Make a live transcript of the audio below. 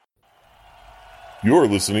You're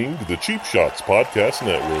listening to the Cheap Shots Podcast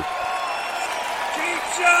Network. Cheap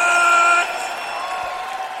Shots!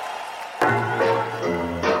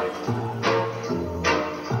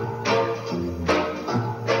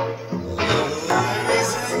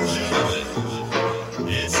 Ladies and gentlemen,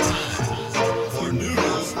 it's time for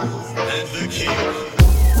Noodles and the King.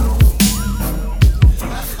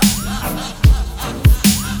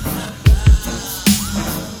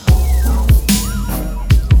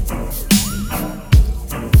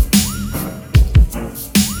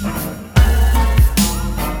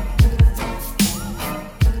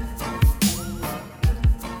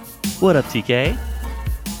 What up, TK?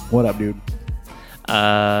 What up, dude?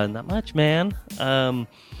 Not much, man.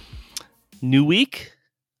 New week.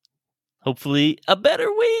 Hopefully, a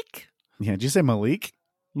better week. Yeah, did you say Malik?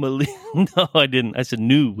 No, I didn't. I said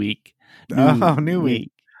new week. New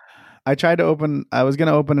week. I tried to open. I was going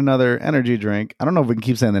to open another energy drink. I don't know if we can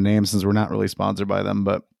keep saying the name since we're not really sponsored by them,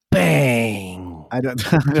 but Bang. I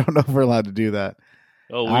don't. I don't know if we're allowed to do that.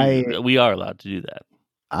 Oh, we are allowed to do that.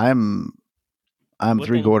 I'm What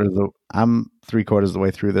three thing? quarters. I'm 3/4 of the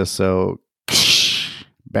way through this. So,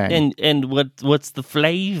 bang. And what's the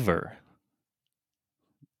flavor?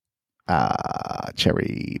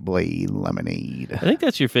 Cherry blade lemonade. I think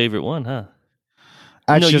that's your favorite one, huh?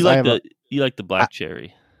 Actually, No, you just- I like have you like the black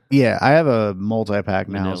cherry. yeah, I have a multi-pack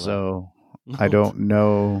now, Vanilla. so I don't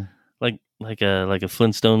know like a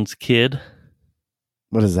Flintstones kid.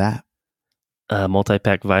 what is that.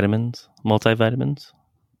 Multi-pack vitamins, multivitamins.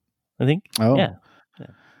 I think. Oh, Yeah.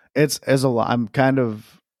 It's a lot.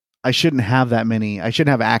 I shouldn't have that many. I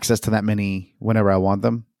shouldn't have access to that many whenever I want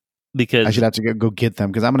them. Because I should have to go get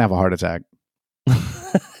them because I'm gonna have a heart attack.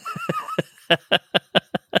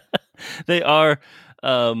 they are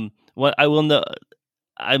what I will know.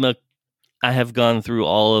 I have gone through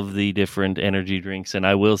all of the different energy drinks, and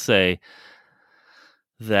I will say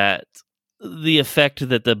that the effect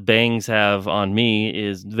that the bangs have on me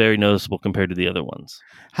is very noticeable compared to the other ones.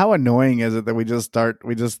 How annoying is it that we just start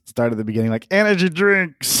at the beginning like energy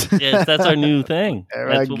drinks? Yes, that's our new thing.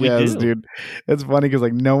 That's what we do. dude. It's funny because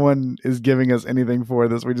like no one is giving us anything for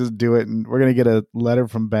this. We just do it, and we're gonna get a letter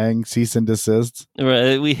from Bang cease and desist.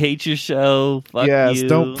 Right, we hate your show. Fuck yes, you.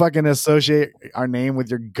 don't fucking associate our name with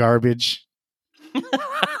your garbage.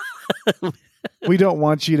 We don't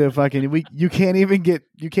want you to fucking. You can't even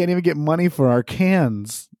get money for our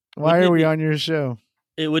cans. Why are we on your show?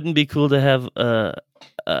 It wouldn't be cool to have a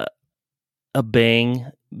bang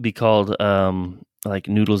be called like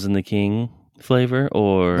Noodles and the King flavor,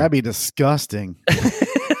 or That'd be disgusting.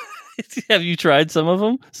 have you tried some of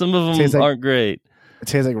them? Some of them Tastes like- aren't great. It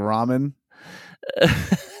tastes like ramen.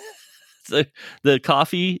 So the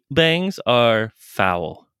coffee bangs are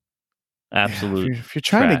foul. Yeah, Absolute. if you're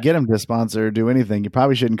trying to trash. get them to sponsor or do anything, you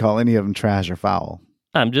probably shouldn't call any of them trash or foul.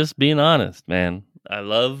 I'm just being honest, man. I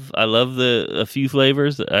love a few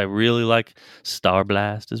flavors. I really like Star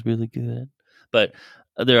Blast is really good, but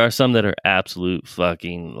there are some that are absolute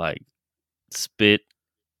fucking like spit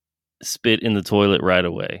in the toilet right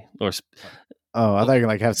away, or Oh, I thought you were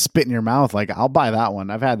like have spit in your mouth. Like I'll buy that one.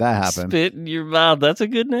 I've had that happen. spit in your mouth. That's a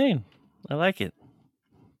good name. I like it.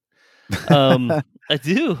 I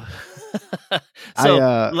do. So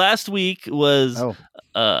last week was, Oh,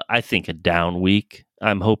 I think, a down week.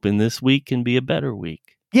 I'm hoping this week can be a better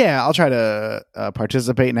week. yeah. I'll try to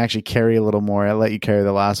participate and actually carry a little more. I let you carry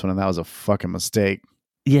the last one, and that was a fucking mistake.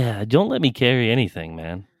 Yeah, don't let me carry anything,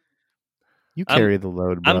 man. You I'm- carry the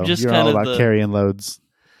load, bro. I'm just You're all kinda about carrying loads.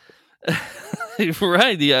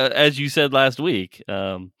 Right, yeah, as you said last week.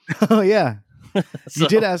 Oh yeah. So- You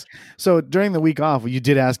did ask. So during the week off, you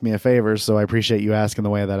did ask me a favor. So I appreciate you asking the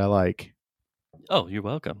way that I like. Oh, you're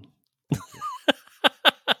welcome.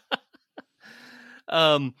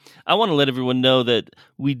 I want to let everyone know that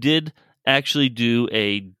we did actually do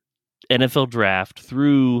a NFL draft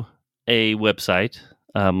through a website.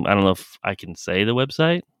 I don't know if I can say the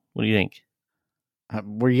website. What do you think?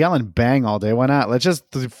 We're yelling bang all day. Why not? Let's just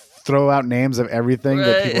throw out names of everything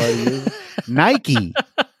that people are using. Nike.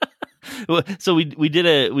 Well, so we did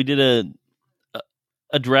a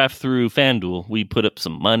draft through FanDuel. We put up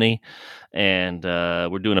some money, and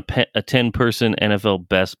we're doing a 10-person NFL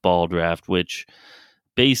best ball draft, which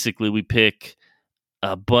basically we pick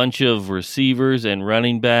a bunch of receivers and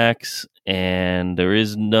running backs, and there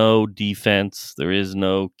is no defense, there is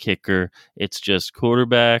no kicker. It's just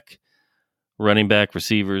quarterback, running back,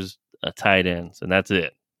 receivers, tight ends, and that's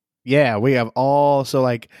it. Yeah, we have all. So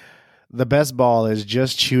like the best ball is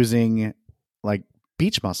just choosing like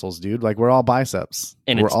beach muscles, dude. Like we're all biceps.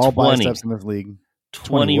 And we're it's all 20. biceps in this league.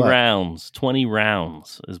 20 what? rounds. 20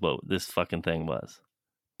 rounds is what this fucking thing was.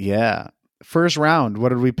 Yeah. first round. What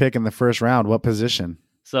did we pick in the first round? What position?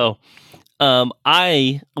 So, when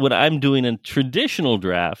I'm doing a traditional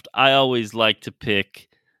draft, I always like to pick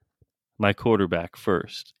my quarterback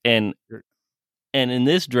first. And in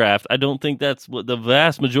this draft, I don't think that's what the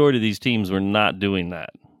vast majority of these teams were not doing that.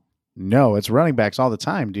 No, it's running backs all the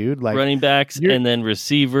time, dude. Like Running backs and then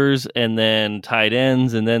receivers and then tight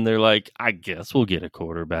ends. And then they're like, I guess we'll get a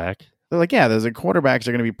quarterback. they're like, yeah, those quarterbacks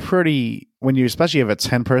are going to be pretty when you especially have a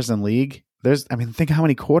 10-person league. Think how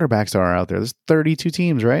many quarterbacks there are out there. There's 32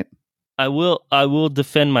 teams, right? I will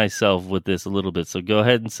defend myself with this a little bit. So go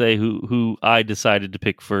ahead and say who I decided to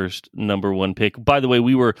pick first, number one pick. By the way,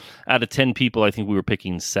 we were out of 10 people. I think we were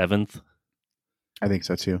picking 7th. I think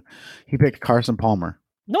so too. He picked Carson Palmer.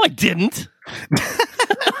 No, I didn't.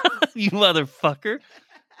 You motherfucker.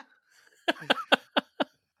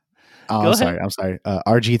 I'm sorry.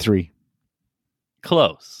 RG3.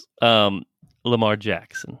 Close. Lamar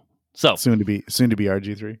Jackson. So soon to be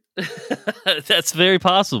RG3. That's very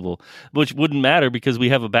possible, which wouldn't matter because we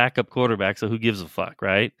have a backup quarterback. So who gives a fuck,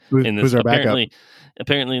 right? Who's our backup?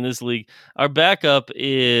 Apparently in this league, our backup who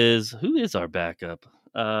is our backup?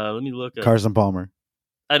 Let me look up. Carson Palmer.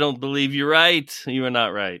 I don't believe you're right. You are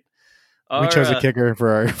not right. We chose a kicker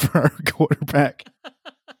for our quarterback.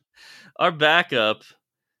 Our backup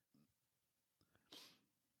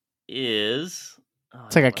is...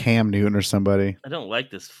 it's like a Cam Newton or somebody. I don't like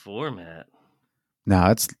this format.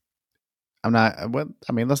 No,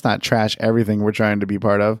 let's not trash everything we're trying to be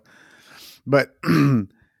part of. But it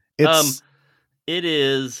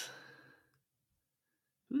is...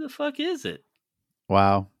 Who the fuck is it?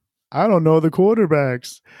 Wow. I don't know the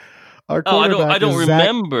quarterbacks. Our quarterback I don't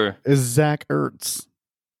remember. Is Zach Ertz.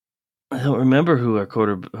 I don't remember who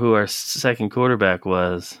our second quarterback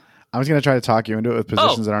was. I was going to try to talk you into it with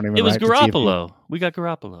positions that aren't even right. It was Garoppolo. We got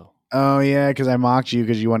Garoppolo. Oh, yeah, because I mocked you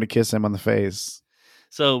because you wanted to kiss him on the face.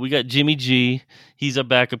 So we got Jimmy G. He's our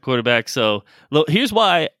backup quarterback. So here's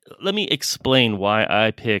why. Let me explain why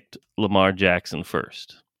I picked Lamar Jackson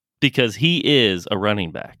first. Because he is a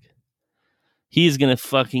running back. He is going to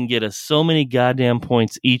fucking get us so many goddamn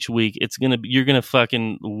points each week. You're going to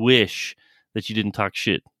fucking wish that you didn't talk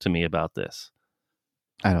shit to me about this.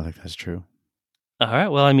 I don't think that's true. All right.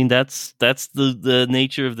 Well, I mean, that's the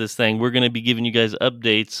nature of this thing. We're going to be giving you guys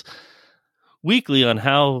updates weekly on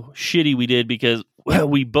how shitty we did because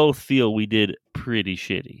we both feel we did pretty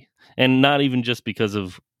shitty. And not even just because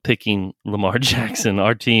of picking Lamar Jackson.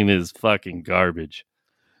 Our team is fucking garbage.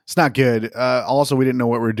 It's not good. Also, we didn't know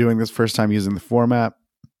what we were doing this first time using the format.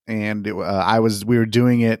 And we were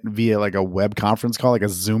doing it via like a web conference call, like a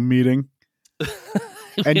Zoom meeting.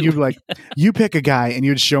 And you pick a guy and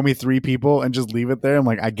you'd show me 3 people and just leave it there. I'm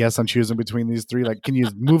like, I guess I'm choosing between these 3. Like, can you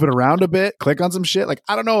move it around a bit? Click on some shit. Like,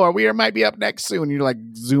 I don't know. We might be up next soon. You're like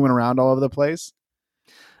zooming around all over the place.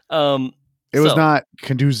 It was not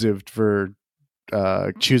conducive for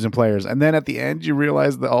choosing players. And then at the end, you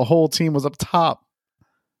realize the whole team was up top.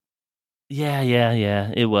 Yeah.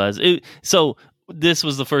 It was. So this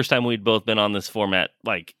was the first time we'd both been on this format,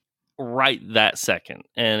 like right that second,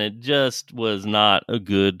 and it just was not a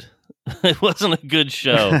good. It wasn't a good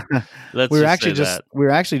show. We were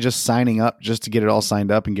actually just signing up just to get it all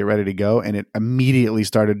signed up and get ready to go, and it immediately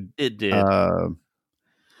started. It did.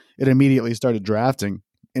 It immediately started drafting,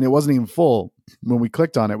 and it wasn't even full when we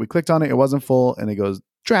clicked on it. It wasn't full, and it goes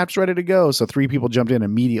draft's ready to go. So 3 people jumped in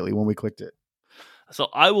immediately when we clicked it. So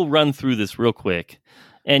I will run through this real quick.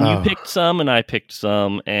 And you picked some, and I picked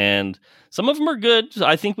some, and some of them are good.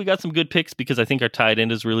 I think we got some good picks because I think our tight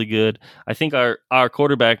end is really good. I think our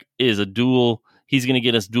quarterback is a dual. He's going to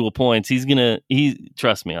get us dual points.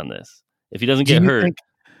 Trust me on this. If he doesn't get hurt.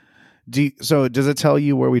 So does it tell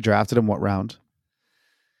you where we drafted him? What round?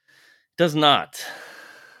 Does not.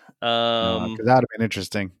 Because that would have been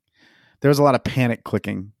interesting. There was a lot of panic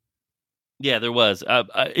clicking. Yeah, there was.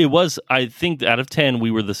 It was. I think out of 10,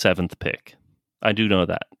 we were the 7th pick. I do know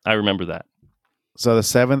that. I remember that. So the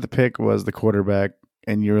 7th pick was the quarterback,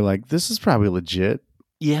 and you were like, "This is probably legit."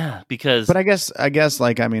 Yeah, because. But I guess, all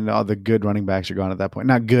the good running backs are gone at that point.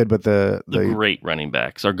 Not good, but the great running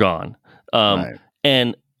backs are gone. Right.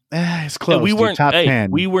 And it's close. And we weren't top 10.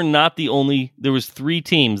 We were not the only. There was 3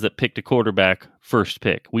 teams that picked a quarterback first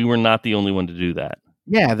pick. We were not the only one to do that.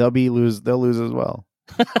 Yeah, they'll lose as well.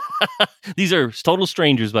 These are total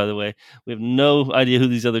strangers, by the way. We have no idea who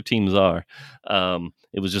these other teams are.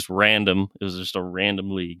 It was just random. It was just a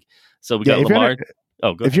random league. So we got Lamar.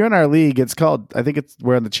 If you're in our league, it's called. I think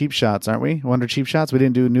we're on the Cheap Shots, aren't we? Wonder Cheap Shots. We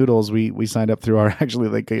didn't do Noodles. We signed up through our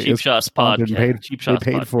Cheap Shots podcast. They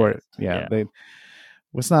paid for it. Yeah.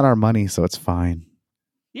 It's not our money, so it's fine.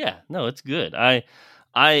 Yeah. No, it's good.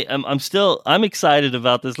 I'm excited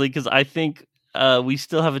about this league because I think we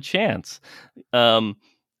still have a chance.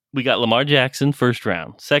 We got Lamar Jackson first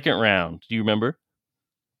round, second round. Do you remember?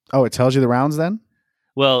 Oh, it tells you the rounds then?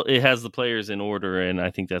 Well, it has the players in order, and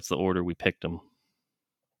I think that's the order we picked them.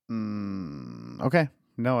 Okay.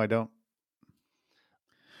 No, I don't.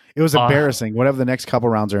 It was embarrassing. Whatever the next couple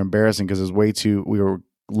rounds are embarrassing because it was we were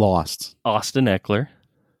lost. Austin Eckler.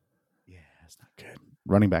 Yeah, that's not good.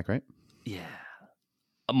 Running back, right? Yeah.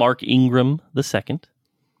 Mark Ingram the second.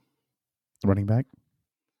 Running back.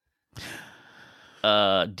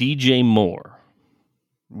 DJ Moore.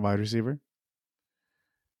 Wide receiver.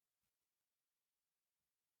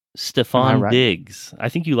 Stephon Diggs. I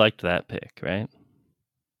think you liked that pick, right?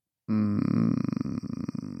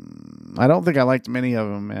 I don't think I liked many of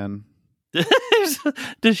them, man.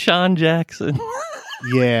 Deshaun Jackson.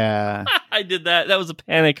 Yeah. I did that. That was a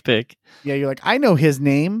panic pick. Yeah, you're like, I know his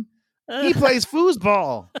name. He plays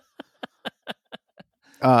foosball.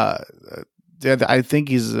 I think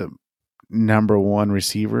he's a number one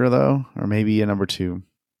receiver, though, or maybe a number two.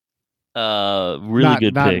 Really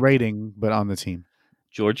good not pick. rating, but on the team.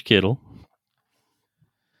 George Kittle.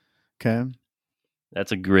 Okay.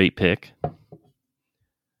 That's a great pick.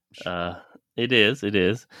 It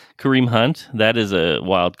is. Kareem Hunt, that is a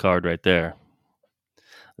wild card right there.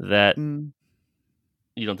 That you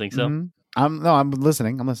don't think so? Mm-hmm. I'm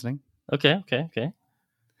listening. Okay.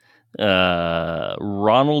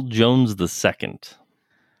 Ronald Jones the second.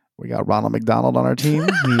 We got Ronald McDonald on our team.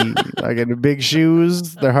 I get big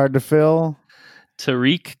shoes. They're hard to fill.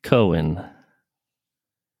 Tariq Cohen.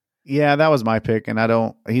 Yeah, that was my pick,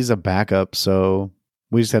 and he's a backup, so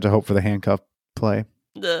we just have to hope for the handcuff play.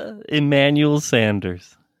 Emmanuel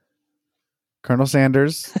Sanders. Colonel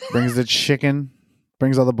Sanders brings the chicken,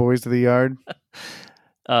 brings all the boys to the yard.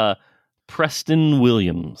 Preston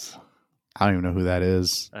Williams. I don't even know who that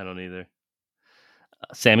is. I don't either.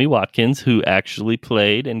 Sammy Watkins, who actually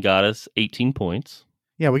played and got us 18 points.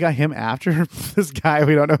 Yeah, we got him after this guy.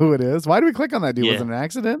 We don't know who it is. Why did we click on that dude? Yeah. Was it an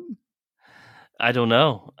accident? I don't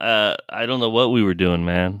know. I don't know what we were doing,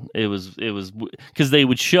 man. It was because they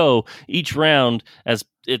would show each round as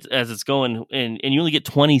it's going, and you only get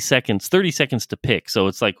 30 seconds to pick. So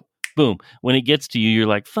it's like, boom. When it gets to you, you're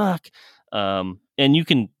like, fuck. And you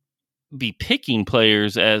can be picking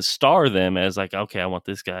players as star them as like, okay, I want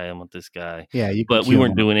this guy. Yeah, but we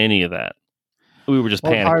weren't doing any of that. We were just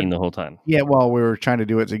panicking the whole time. Yeah, well, we were trying to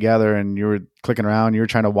do it together, and you were clicking around. You were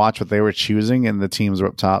trying to watch what they were choosing, and the teams were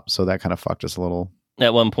up top, so that kind of fucked us a little.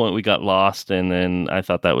 At one point, we got lost, and then I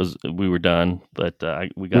thought we were done, but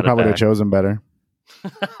we got. We probably would have chosen better.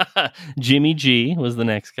 Jimmy G was the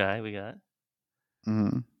next guy we got.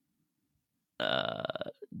 Mm-hmm.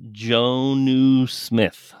 Jonnu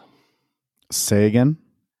Smith. Say again.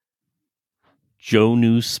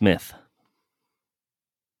 Jonnu Smith.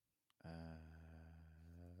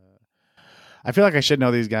 I feel like I should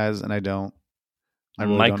know these guys, and I don't. I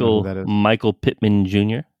really don't know who that is. Michael Pittman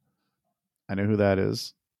Jr. I know who that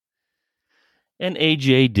is. And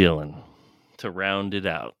A.J. Dillon to round it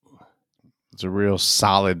out. It's a real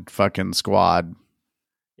solid fucking squad.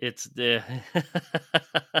 It's the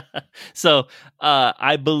so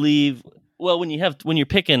I believe. Well, when you have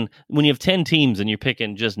 10 teams and you're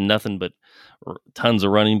picking just nothing but tons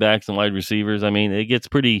of running backs and wide receivers, I mean, it gets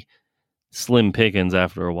pretty slim pickings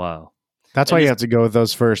after a while. That's why you have to go with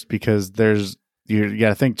those first, because you got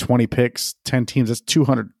to think 20 picks, 10 teams. That's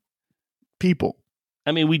 200 people.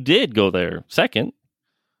 I mean, we did go there second.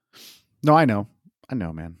 No, I know,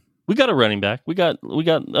 man. We got a running back. We got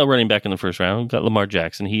a running back in the first round. We got Lamar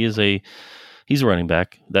Jackson. He's a running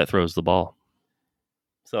back that throws the ball.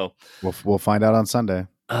 So we'll find out on Sunday.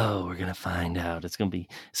 Oh, we're gonna find out. It's gonna be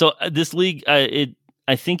so. This league, I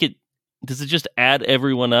think it. Does it just add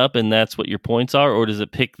everyone up, and that's what your points are, or does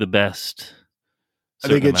it pick the best? I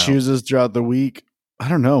think it chooses throughout the week. I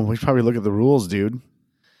don't know. We should probably look at the rules, dude.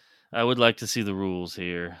 I would like to see the rules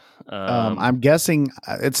here. I'm guessing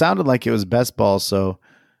it sounded like it was best ball, so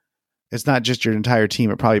it's not just your entire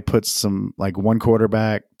team. It probably puts some like one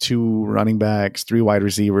quarterback, two running backs, three wide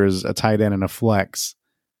receivers, a tight end, and a flex,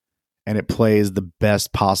 and it plays the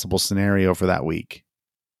best possible scenario for that week.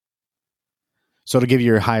 So to give you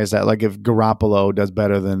your highest, like if Garoppolo does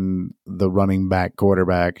better than the running back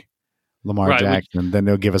quarterback, Lamar Jackson, then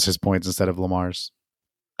they'll give us his points instead of Lamar's.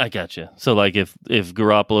 I gotcha. So like if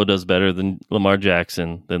Garoppolo does better than Lamar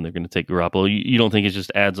Jackson, then they're going to take Garoppolo. You don't think it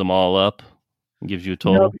just adds them all up and gives you a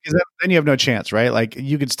total? No, because then you have no chance, right? Like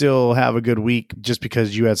you could still have a good week just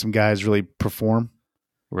because you had some guys really perform.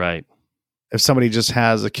 Right. If somebody just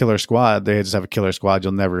has a killer squad, they just have a killer squad.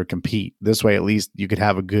 You'll never compete. This way, at least you could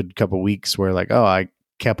have a good couple weeks where like, oh, I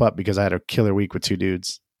kept up because I had a killer week with 2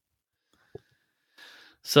 dudes.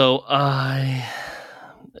 So I'm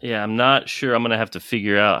not sure. I'm going to have to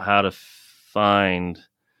figure out how to find.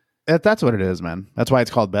 That's what it is, man. That's why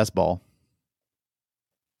it's called best ball.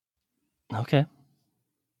 Okay.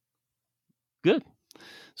 Good.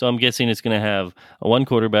 So I'm guessing it's going to have a 1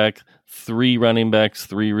 quarterback, 3 running backs,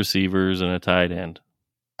 3 receivers, and a tight end.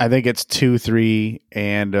 I think it's 2, 3,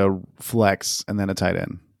 and a flex, and then a tight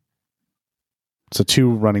end. So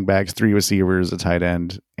 2 running backs, 3 receivers, a tight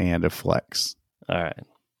end, and a flex. All right.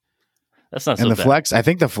 That's not so And the bad. flex, I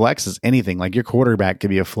think the flex is anything. Like your quarterback could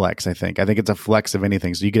be a flex, I think. I think it's a flex of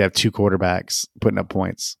anything. So you could have 2 quarterbacks putting up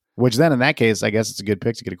points, which then in that case, I guess it's a good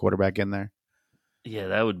pick to get a quarterback in there. Yeah,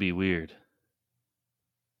 that would be weird.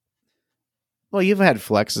 Well, you've had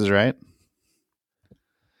flexes, right?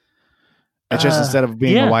 It's just instead of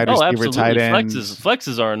being a wide receiver, absolutely. tight end,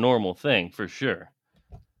 Flexes are a normal thing for sure.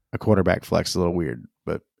 a quarterback flex is a little weird.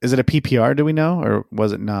 But is it a PPR, do we know? Or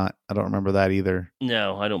was it not? I don't remember that either.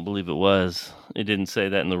 No, I don't believe it was. It didn't say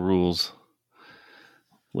that in the rules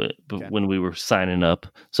when we were signing up.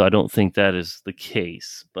 So I don't think that is the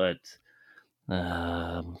case. But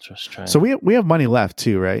I'm just trying. So we have money left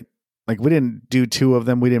too, right? Like we didn't do 2 of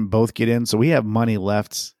them. We didn't both get in. So we have money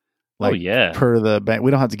left. Like, yeah. Per the bank. We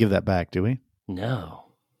don't have to give that back, do we? No.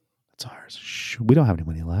 It's ours. Shh, we don't have any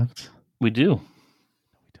money left. We do.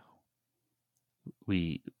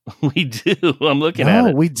 We do. I'm looking at it.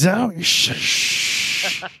 No, we don't.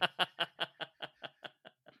 Shh.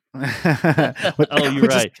 Oh, you're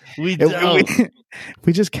right. We don't.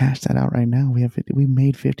 We just cashed that out right now. We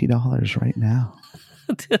made $50 right now.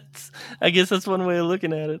 I guess that's one way of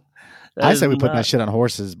looking at it. I say we put that shit on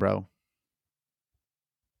horses, bro.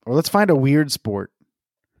 Or let's find a weird sport.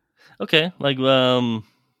 Okay, like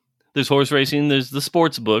there's horse racing. There's the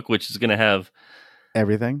sports book, which is going to have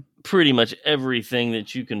Everything. pretty much everything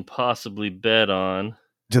that you can possibly bet on.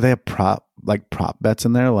 Do they have prop bets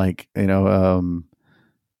in there? Like, I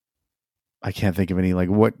can't think of any. Like,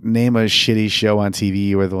 name a shitty show on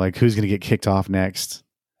TV where they're like, who's going to get kicked off next?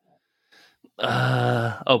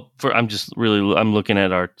 I'm looking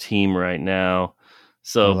at our team right now.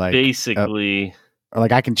 So Like, basically, or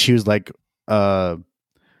like I can choose like, what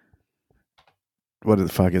the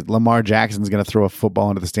fuck is Lamar Jackson's going to throw a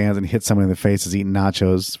football into the stands and hit someone in the face as eating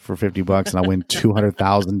nachos for $50 and I'll win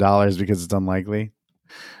 $200,000 because it's unlikely.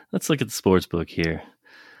 let's look at the sports book here.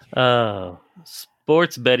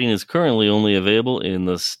 Sports betting is currently only available in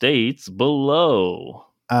the states below.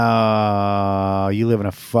 You live in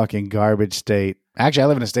a fucking garbage state. Actually, I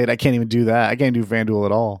live in a state I can't even do that. I can't do FanDuel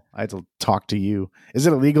at all. I have to talk to you. Is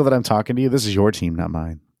it illegal that I'm talking to you? This is your team, not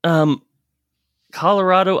mine.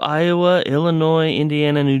 Colorado, Iowa, Illinois,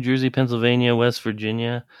 Indiana, New Jersey, Pennsylvania, West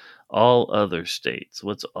Virginia, all other states.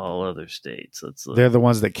 What's all other states? Let's look. They're the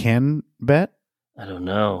ones that can bet? I don't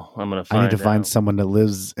know. I'm going to find I need to find out. someone that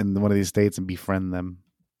lives in one of these states and befriend them.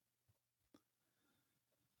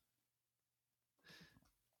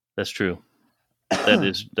 That's true. That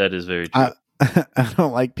is very true. I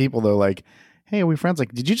don't like people though. Like, hey, are we friends?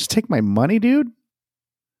 Like, did you just take my money, dude?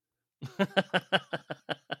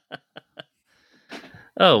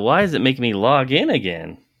 Oh, why is it making me log in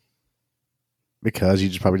again? Because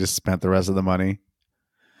you probably just spent the rest of the money.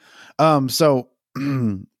 So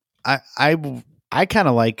I kind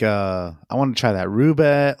of like I want to try that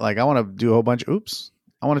Roulette. Like I want to do a whole bunch.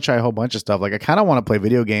 I want to try a whole bunch of stuff. Like I kind of want to play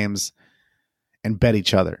video games and bet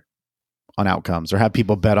each other on outcomes, or have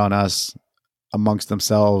people bet on us amongst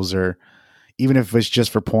themselves, or even if it's just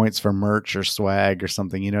for points for merch or swag or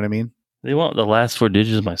something. You know what I mean? They want the last 4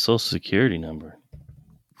 digits of my social security number.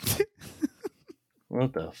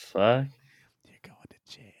 What the fuck? You're going to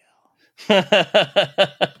jail.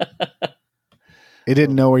 It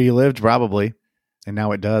didn't know where you lived, probably. And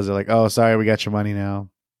now it does. They're like, oh, sorry, we got your money now.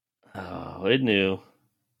 Oh, it knew.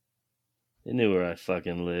 It knew where I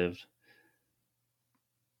fucking lived.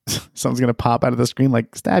 Someone's going to pop out of the screen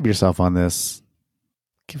like, stab yourself on this.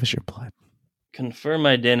 Give us your blood. Confirm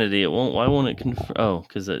identity. It won't. Why won't it confirm? Oh,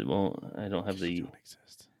 because it won't. I don't have the. Don't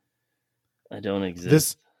exist. I don't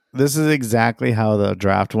exist. This is exactly how the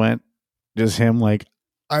draft went. Just him like,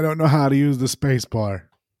 I don't know how to use the space bar.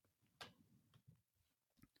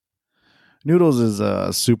 Noodles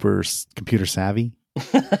is super computer savvy.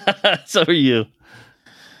 So are you.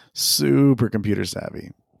 Super computer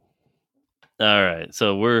savvy. All right.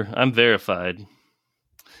 So I'm verified.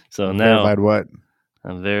 So now Verified what?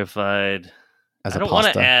 I'm verified. As I a don't want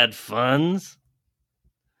pasta. to add funds.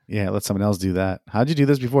 Yeah, let someone else do that. How'd you do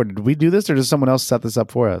this before? Did we do this, or did someone else set this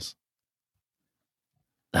up for us?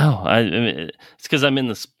 Oh, I mean, it's because I'm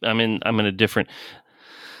in a different.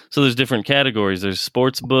 So there's different categories. There's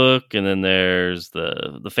sports book, and then there's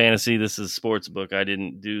the fantasy. This is sports book. I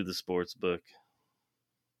didn't do the sports book.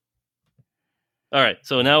 All right,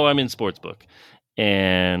 so now I'm in sports book,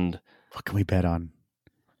 and What can we bet on?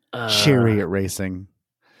 Chariot racing,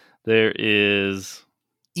 there is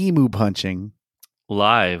emu punching.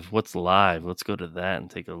 live. What's live? Let's go to that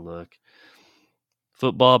and take a look.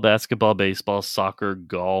 Football, basketball, baseball, soccer,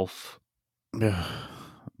 golf. Ugh,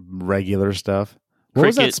 regular stuff. What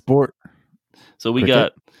was that Cricket. sport? So we Cricket?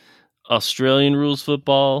 got Australian rules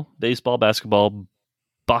football, baseball, basketball,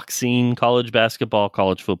 boxing, college basketball,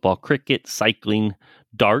 college football, cricket, cycling,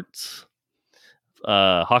 darts,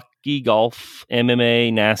 hockey, golf,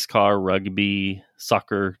 MMA, NASCAR, rugby,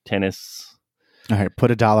 soccer, tennis. All right,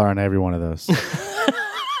 put $1 on every one of those.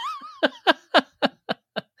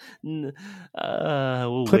 We'll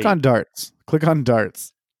Click wait. on darts. Click on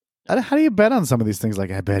darts. How do you bet on some of these things?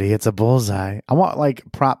 Like, I bet he hits a bullseye. I want like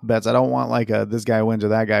prop bets. I don't want like a this guy wins or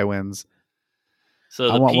that guy wins. So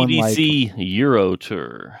I the want one like- PDC Euro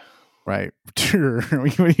Tour. Right.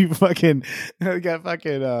 When you fucking you got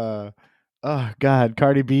fucking oh God,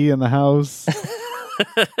 Cardi B in the house.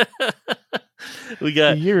 we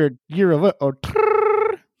got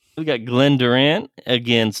we got Glenn Durant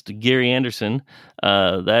against Gary Anderson.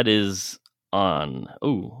 That is on.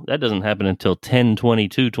 Oh, that doesn't happen until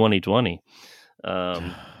 10/22/2020.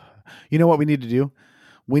 You know what we need to do?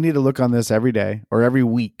 We need to look on this every day or every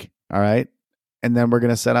week. All right. And then we're going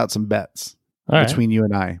to set out some bets All right. between you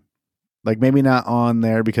and I. Like maybe not on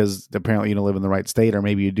there because apparently you don't live in the right state, or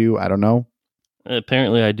maybe you do. I don't know.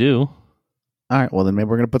 Apparently, I do. All right. Well, then maybe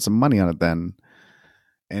we're going to put some money on it then.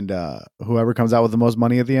 And whoever comes out with the most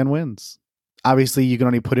money at the end wins. Obviously, you can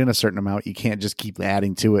only put in a certain amount. You can't just keep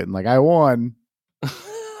adding to it and like, I won.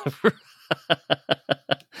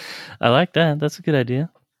 I like that. That's a good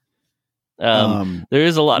idea. There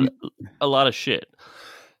is a lot of shit.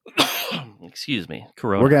 Excuse me,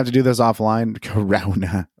 Corona. We're gonna have to do this offline.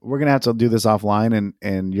 Corona. We're gonna have to do this offline,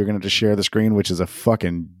 and you're gonna have to share the screen, which is a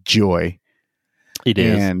fucking joy. It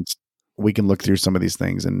is. And we can look through some of these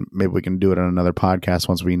things, and maybe we can do it on another podcast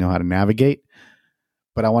once we know how to navigate.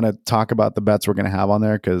 But I want to talk about the bets we're gonna have on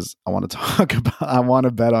there because I want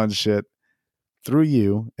to bet on shit through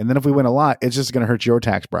you, and then if we win a lot, it's just gonna hurt your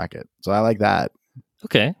tax bracket. So I like that.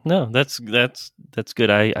 Okay, no, that's good.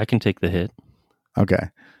 I can take the hit. Okay.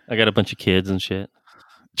 I got a bunch of kids and shit.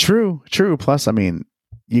 True. Plus, I mean,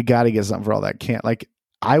 you got to get something for all that. Can't like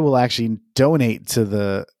I will actually donate to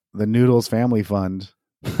the Noodles Family Fund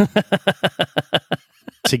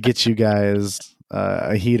to get you guys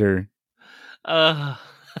a heater. Uh,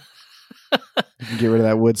 Get rid of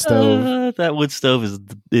that wood stove. That wood stove is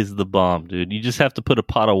the bomb, dude. You just have to put a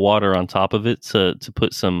pot of water on top of it to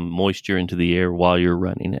put some moisture into the air while you're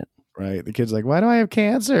running it. Right. The kid's like, why do I have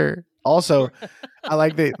cancer? Also, I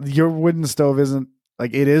like that your wooden stove isn't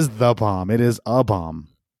like it is the bomb. It is a bomb.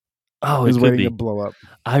 Oh, It's it could waiting be. to blow up.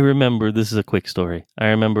 I remember, this is a quick story. I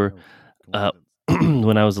remember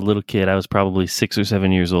when I was a little kid, I was probably 6 or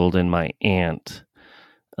 7 years old, and my aunt,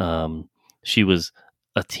 she was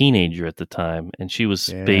a teenager at the time, and she was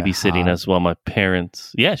Yeah, babysitting hot. us while my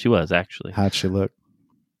parents. Yeah, she was actually. How'd she look?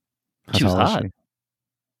 How She was tall is hot. she?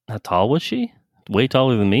 How tall was she? Way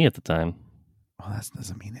taller than me at the time. Well, that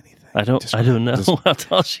doesn't mean anything. I don't know how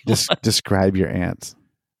tall she was. Describe your aunt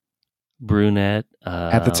Brunette.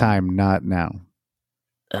 at the time, not now.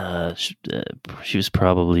 She was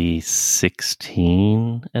probably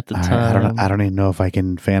 16 at the All right, time. I don't even know if I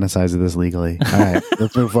can fantasize of this legally. All right,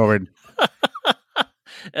 let's move forward.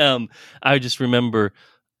 I just remember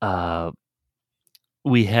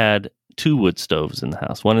we had 2 wood stoves in the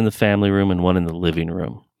house, one in the family room and one in the living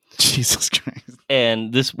room. Jesus Christ.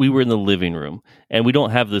 And we were in the living room, and we don't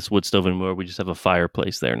have this wood stove anymore. We just have a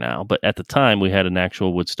fireplace there now. But at the time, we had an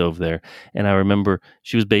actual wood stove there. And I remember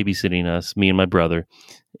she was babysitting us, me and my brother,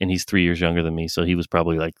 and he's 3 years younger than me, so he was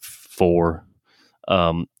probably like 4.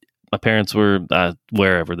 My parents were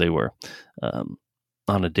wherever they were,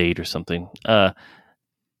 on a date or something.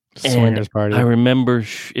 Swingers party. I remember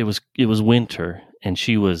it was winter, and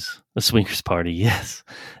she was a swingers party. Yes,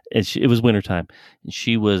 and it was wintertime, and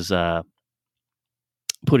she was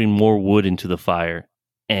putting more wood into the fire,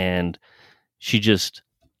 and she just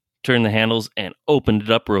turned the handles and opened it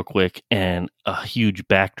up real quick, and a huge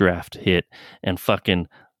backdraft hit, and fucking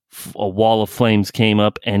a wall of flames came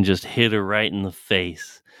up and just hit her right in the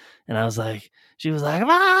face, and I was like. She was like,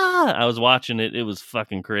 ah! I was watching it. It was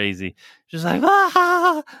fucking crazy. She was like,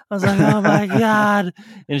 ah! I was like, oh my God.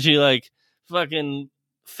 And she like fucking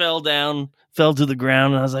fell to the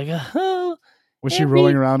ground. And I was like, oh, Was she Andy.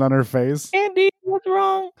 rolling around on her face? Andy, what's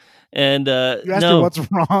wrong? And You asked her no, what's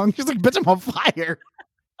wrong. She's like, bitch, I'm on fire.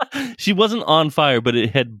 she wasn't on fire, but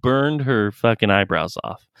it had burned her fucking eyebrows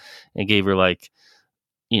off and gave her like,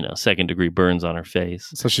 second degree burns on her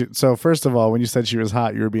face. So first of all, when you said she was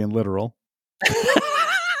hot, you were being literal.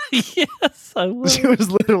 Yes, I was. She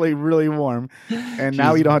was literally really warm. And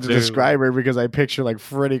now you don't have to describe her because I picture like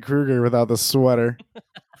Freddy Krueger without the sweater.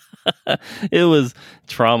 It was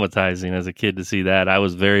traumatizing as a kid to see that. I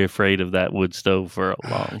was very afraid of that wood stove for a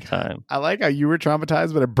long time. I like how you were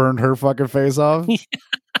traumatized, but it burned her fucking face off.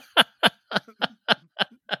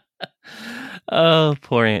 Oh,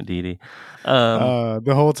 poor Aunt Dee Dee.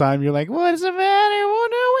 The whole time you're like, what's the matter? I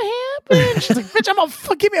wonder what happened. She's like, bitch, I'm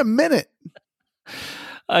gonna give me a minute.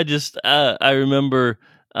 I remember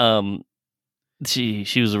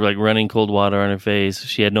she was like running cold water on her face.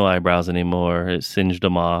 She had no eyebrows anymore. It singed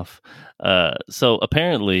them off. So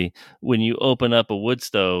apparently when you open up a wood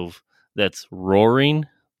stove that's roaring,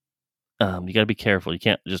 you got to be careful. You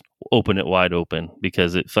can't just open it wide open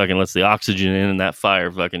because it fucking lets the oxygen in and that fire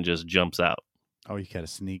fucking just jumps out. Oh, you gotta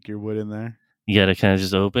sneak your wood in there. You got to kind of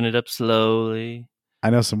just open it up slowly. I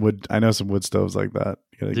know some wood stoves like that.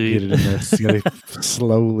 You gotta Do you? get it in there. You gotta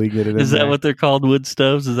slowly get it in there. Is that what they're called? Wood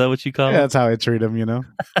stoves? Is that what you call Yeah, them? that's how I treat them, If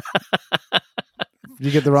you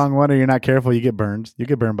get the wrong one or you're not careful, you get burned. You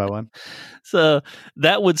get burned by one. So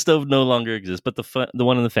that wood stove no longer exists, but the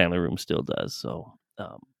one in the family room still does. So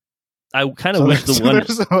I kind of wish the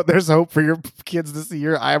one there's hope for your kids to see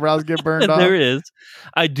your eyebrows get burned off. there is.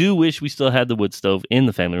 I do wish we still had the wood stove in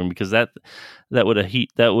the family room because that would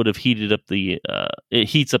have heated up it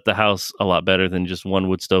heats up the house a lot better than just one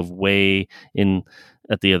wood stove way in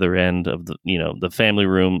at the other end of the family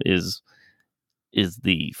room is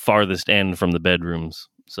the farthest end from the bedrooms.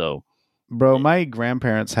 So, bro, my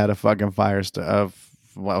grandparents had a fucking fire stove.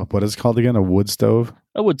 What is it called again? A wood stove?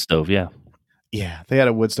 A wood stove, yeah. Yeah, they had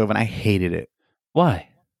a wood stove, and I hated it. Why?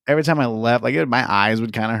 Every time I left, my eyes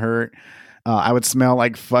would kind of hurt. I would smell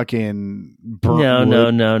like fucking burnt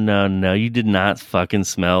wood. No. You did not fucking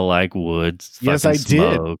smell like wood. Yes, I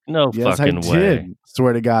did. No yes, fucking I way. Did.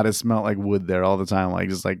 Swear to God, it smelled like wood there all the time.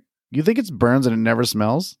 You think it's burns and it never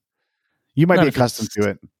smells? You might be accustomed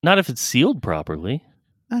to it. Not if it's sealed properly.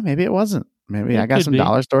 Maybe it wasn't. Maybe I got some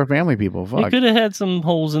dollar store family people. Fuck. It could have had some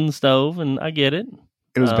holes in the stove, and I get it.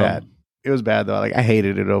 It was bad. It was bad though. I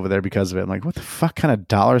hated it over there because of it. I'm like, what the fuck kind of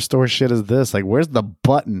dollar store shit is this? Like, where's the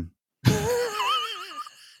button?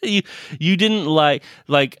 You didn't like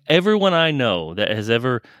everyone I know that has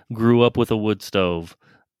ever grew up with a wood stove.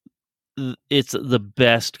 It's the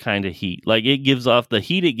best kind of heat. Like it gives off the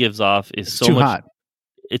heat. It gives off is so much hot.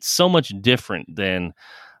 It's so much different than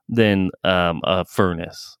a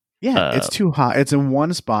furnace. Yeah, it's too hot. It's in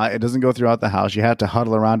one spot. It doesn't go throughout the house. You have to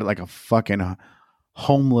huddle around it like a fucking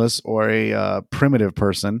homeless or a primitive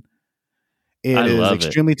person. It is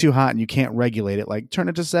extremely too hot and you can't regulate it. Like turn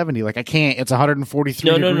it to 70. Like I can't. It's 143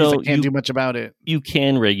 degrees. No. I can't do much about it. You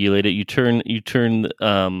can regulate it. You turn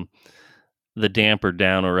the damper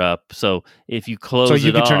down or up. So if you close it off. So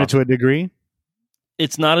you can turn it to a degree?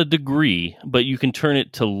 It's not a degree, but you can turn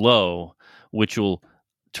it to low, which will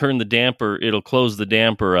turn the damper. It'll close the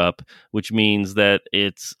damper up, which means that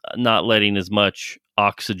it's not letting as much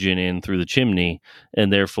oxygen in through the chimney,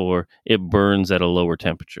 and therefore it burns at a lower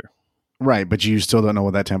temperature. Right, but you still don't know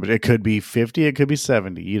what that temperature. It could be 50, it could be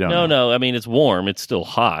 70. You don't know. No. I mean, it's warm. It's still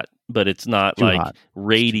hot, but it's not too hot.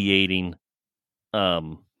 Radiating.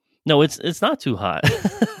 No, it's not too hot.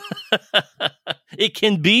 It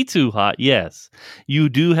can be too hot. Yes, you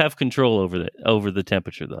do have control over the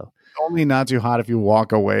temperature, though. Only not too hot if you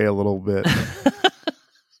walk away a little bit.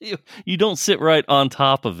 You don't sit right on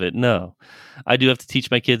top of it. No, I do have to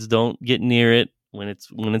teach my kids don't get near it when it's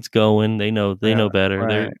going. They know better.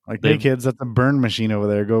 Right. Hey kids, that's a burn machine over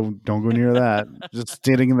there. Don't go near that. Just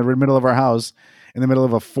standing in the middle of our house, in the middle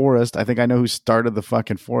of a forest. I think I know who started the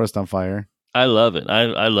fucking forest on fire. I love it.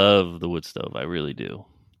 I love the wood stove. I really do.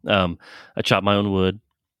 I chop my own wood,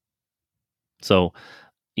 so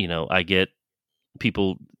I get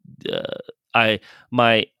people.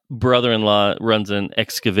 My brother-in-law runs an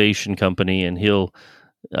excavation company, and he'll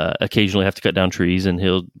occasionally have to cut down trees, and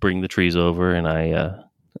he'll bring the trees over, and I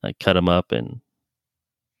cut them up and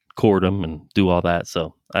cord them and do all that.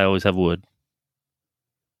 So I always have wood,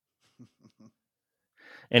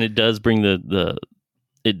 and it does bring the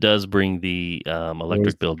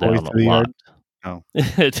electric bill down a lot. Oh,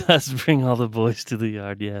 it does bring all the boys to the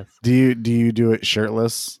yard. Yes. Do you do it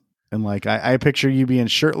shirtless? And I picture you being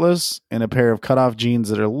shirtless in a pair of cutoff jeans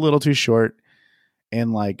that are a little too short, and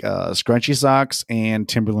scrunchy socks and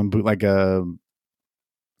Timberland boot, like a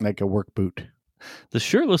work boot. The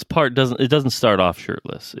shirtless part doesn't start off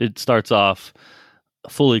shirtless. It starts off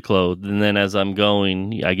fully clothed, and then as I'm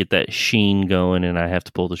going, I get that sheen going, and I have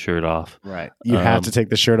to pull the shirt off. Right. You have to take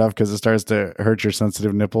the shirt off because it starts to hurt your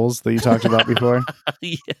sensitive nipples that you talked about before.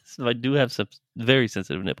 Yes, I do have some very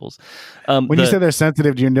sensitive nipples. When you say they're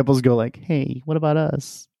sensitive, do your nipples go like, "Hey, what about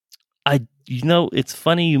us?" It's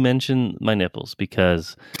funny you mention my nipples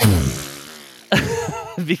because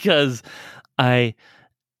because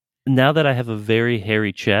now that I have a very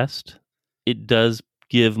hairy chest, it does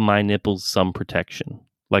give my nipples some protection.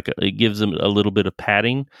 Like it gives them a little bit of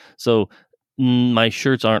padding. So my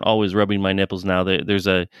shirts aren't always rubbing my nipples now. There's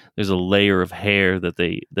a layer of hair that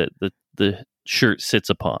the shirt sits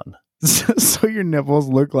upon. So your nipples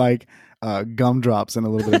look like gumdrops in a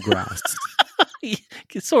little bit of grass.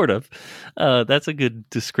 Sort of. That's a good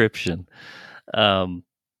description. So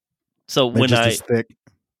They're when just as thick.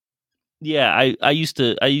 Yeah, I used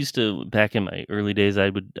to back in my early days.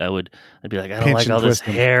 I'd be like, I don't Pinch like and all this twist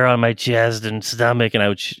them. hair on my chest and stomach, and I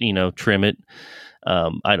would trim it.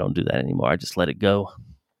 I don't do that anymore. I just let it go.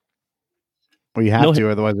 Well, you have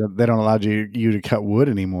to, otherwise they don't allow you to cut wood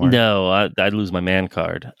anymore. No, I'd lose my man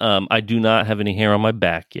card. I do not have any hair on my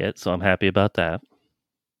back yet, so I'm happy about that.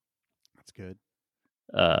 That's good.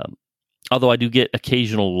 Although I do get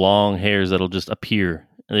occasional long hairs that'll just appear.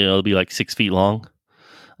 It'll be like 6 feet long.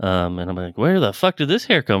 And I'm like, where the fuck did this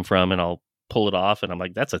hair come from? And I'll pull it off, and I'm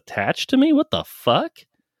like, that's attached to me? What the fuck?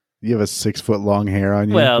 You have a 6 foot long hair on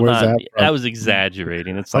you. Well, Where's that from? I was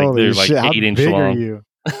exaggerating. It's like Holy they're like shit, how 8 inch big long. Are you?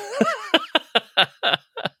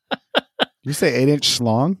 You say 8 inch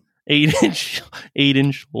long? 8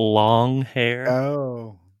 inch long hair.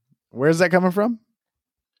 Oh, where's that coming from?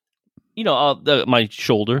 My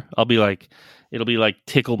shoulder. It'll be like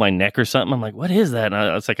tickle my neck or something. I'm like, what is that?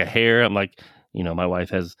 And it's like a hair. I'm like, my wife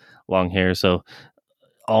has long hair, so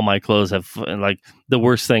all my clothes have, like, the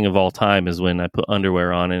worst thing of all time is when I put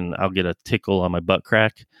underwear on and I'll get a tickle on my butt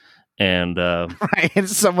crack. And right, and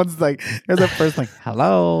someone's like, there's a person like,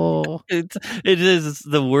 hello. It is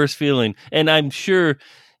the worst feeling. And I'm sure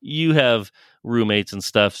you have roommates and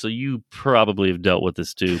stuff, so you probably have dealt with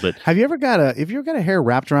this too. But have you ever got a hair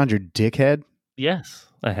wrapped around your dick head? Yes,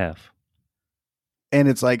 I have. And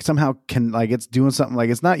it's like somehow it's doing something, like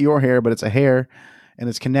it's not your hair, but it's a hair, and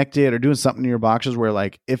it's connected or doing something in your boxers where,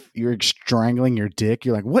 like, if you're strangling your dick,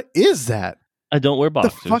 you're like, what is that? I don't wear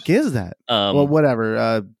boxers. The fuck is that? Well,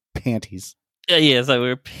 whatever. Panties. Yes, I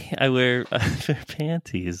wear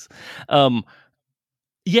panties.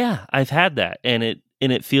 Yeah, I've had that, and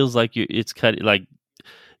it feels like it's cut, like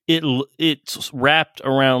it's wrapped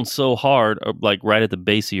around so hard, like right at the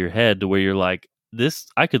base of your head, to where you're like, this,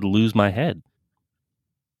 I could lose my head.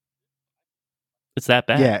 It's that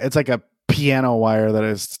bad. Yeah, it's like a piano wire that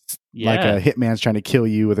is like a hitman's trying to kill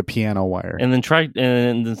you with a piano wire. And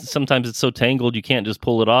then sometimes it's so tangled you can't just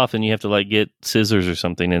pull it off, and you have to like get scissors or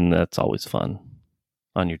something, and that's always fun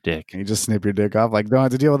on your dick. You just snip your dick off, like, don't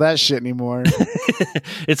have to deal with that shit anymore.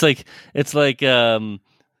 It's like the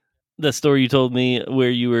story you told me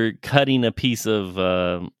where you were cutting a piece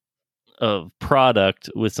of product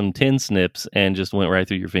with some tin snips and just went right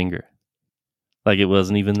through your finger, like it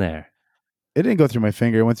wasn't even there. It didn't go through my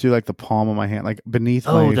finger. It went through like the palm of my hand, like beneath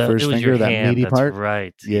my first finger, that meaty part.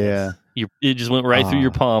 Right. Yeah. Yes. It just went right through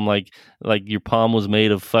your palm, like your palm was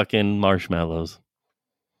made of fucking marshmallows.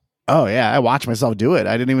 Oh yeah, I watched myself do it.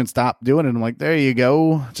 I didn't even stop doing it. I'm like, there you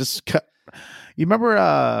go. Just cut. You remember?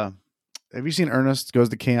 Have you seen Ernest Goes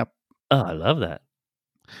to Camp? Oh, I love that.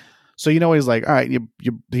 So he's like, all right,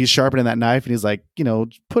 he's sharpening that knife, and he's like,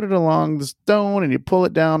 put it along the stone, and you pull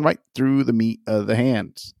it down right through the meat of the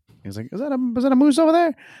hands. He's like, is that a moose over there?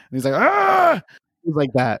 And he's like, ah! He's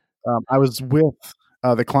like that. I was with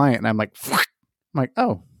the client, and I'm like,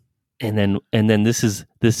 oh. And then this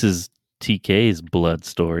is TK's blood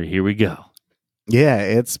story. Here we go. Yeah,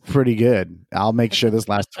 it's pretty good. I'll make sure this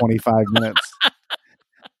lasts 25 minutes.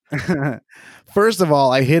 First of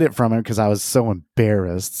all, I hid it from him because I was so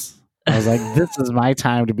embarrassed. I was like, this is my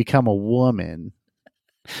time to become a woman.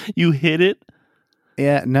 You hid it?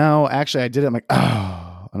 Yeah, no, actually I did it. I'm like, oh.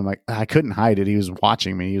 And I'm like, I couldn't hide it. He was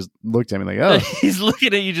watching me. He looked at me like, oh. He's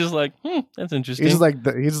looking at you just like, that's interesting. He's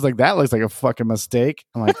just like, that looks like a fucking mistake.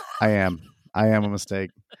 I'm like, I am a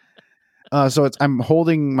mistake. So I'm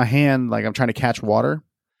holding my hand like I'm trying to catch water,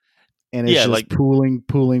 and it's just like pooling.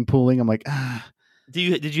 I'm like, ah.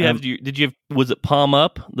 Did you have was it palm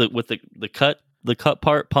up with the cut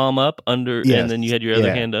part palm up under, yes, and then you had your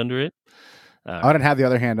other hand under it? I didn't have the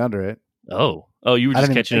other hand under it. Oh, you were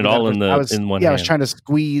just catching it all in one hand. Yeah, I was trying to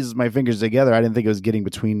squeeze my fingers together. I didn't think it was getting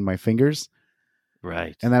between my fingers.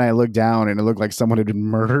 Right. And then I looked down and it looked like someone had been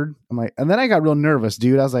murdered. I'm like, and then I got real nervous,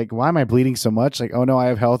 dude. I was like, why am I bleeding so much? Like, oh no, I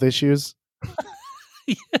have health issues.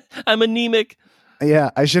 I'm anemic.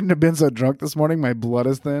 Yeah, I shouldn't have been so drunk this morning. My blood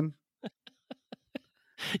is thin.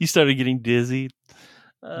 You started getting dizzy.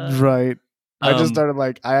 Right. I just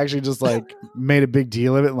started I actually just made a big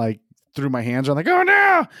deal of it and threw my hands around oh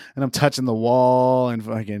no, and I'm touching the wall and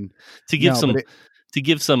fucking to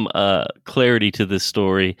give some clarity to this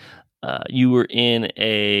story. You were in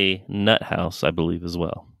a nut house, I believe, as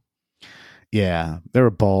well. Yeah, there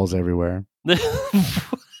were balls everywhere.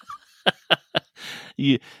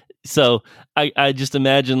 So I just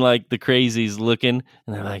imagine the crazies looking,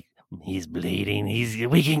 and they're like, he's bleeding.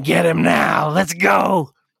 We can get him now. Let's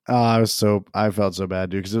go. I felt so bad,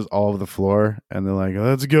 dude, because it was all over the floor, and they're like,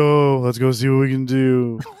 let's go see what we can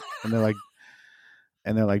do. And they're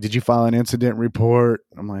like, did you file an incident report?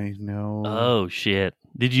 I'm like, no. Oh shit!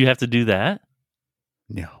 Did you have to do that?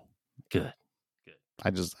 No. Good. I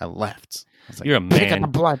left. I was like, you're a man. Pick up the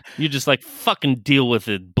blood. You just fucking deal with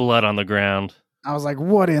it. Blood on the ground. I was like,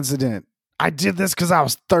 what incident? I did this because I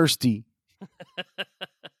was thirsty.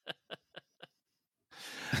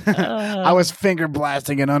 I was finger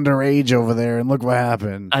blasting an underage over there, and look what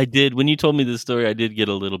happened. I did. When you told me this story, I did get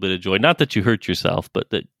a little bit of joy. Not that you hurt yourself, but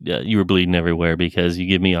that you were bleeding everywhere because you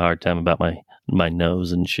give me a hard time about my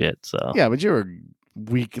nose and shit. So yeah, but you were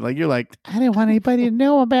weak. You're like, I didn't want anybody to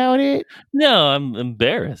know about it. No, I'm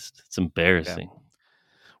embarrassed. It's embarrassing. Yeah.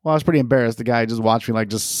 Well, I was pretty embarrassed. The guy just watched me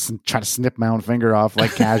just try to snip my own finger off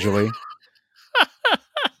casually.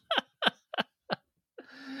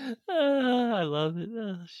 I love it.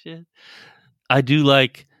 Oh shit! I do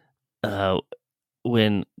like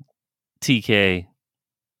when TK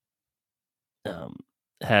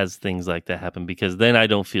has things like that happen, because then I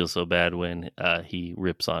don't feel so bad when he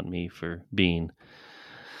rips on me for being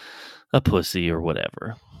a pussy or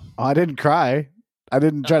whatever. Oh, I didn't cry. I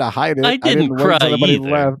didn't try to hide it. I didn't cry wait until somebody either.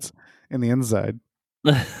 left in the inside.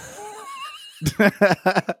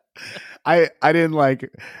 I didn't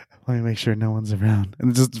let me make sure no one's around,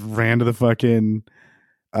 and just ran to the fucking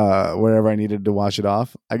wherever I needed to wash it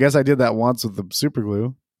off. I guess I did that once with the super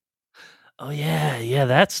glue. Oh yeah,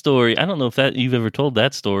 that story. I don't know if you've ever told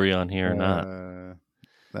that story on here or not.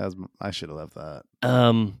 I should have left that.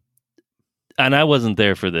 And I wasn't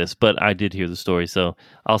there for this, but I did hear the story, so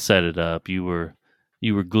I'll set it up. You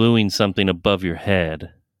were gluing something above your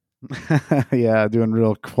head. Yeah, doing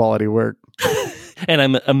real quality work. And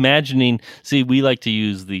I'm imagining, see, we like to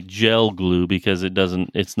use the gel glue because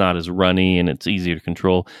it's not as runny and it's easier to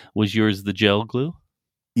control. Was yours the gel glue?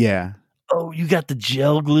 Yeah. Oh, you got the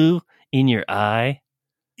gel glue in your eye?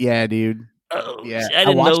 Yeah, dude. Oh, yeah. I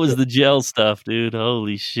didn't know it was the gel stuff, dude.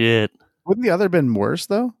 Holy shit. Wouldn't the other been worse,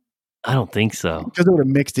 though? I don't think so. Because it would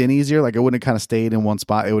have mixed in easier. It wouldn't have kind of stayed in one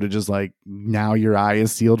spot. It would have just now your eye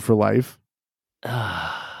is sealed for life.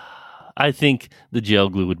 I think the gel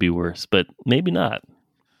glue would be worse, but maybe not.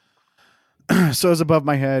 So it's above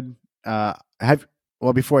my head.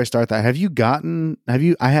 Before I start that,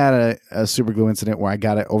 I had a super glue incident where I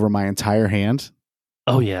got it over my entire hand.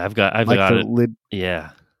 Oh yeah, I've got it. Lid, yeah.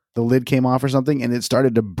 The lid came off or something and it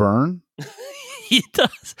started to burn. It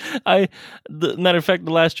does. Matter of fact,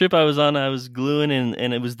 the last trip I was on, I was gluing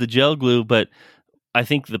and it was the gel glue, but I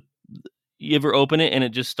think you ever open it and it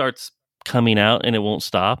just starts coming out and it won't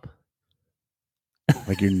stop?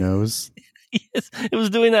 Like your nose? Yes, it was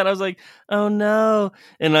doing that. I was like, oh no.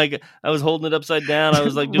 And I was holding it upside down. I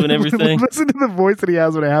was doing everything. Listen to the voice that he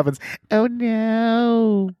has when it happens. Oh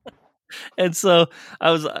no. And so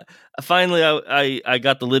I was finally I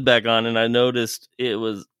got the lid back on and I noticed it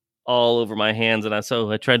was all over my hands. And I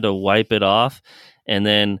tried to wipe it off. And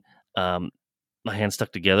then my hand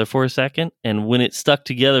stuck together for a second. And when it stuck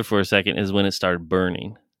together for a second is when it started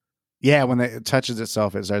burning. Yeah, when it touches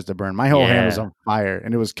itself, it starts to burn. My whole hand was on fire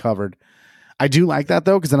and it was covered. I do like that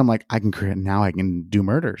though, because then I'm like, I can do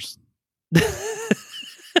murders.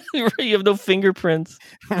 You have no fingerprints.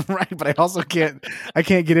 Right, but I also can't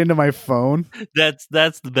get into my phone. That's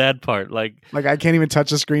the bad part. Like I can't even touch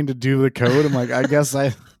the screen to do the code. I'm like, I guess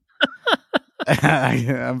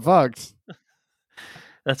I'm fucked.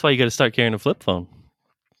 That's why you got to start carrying a flip phone.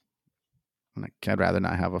 I'd rather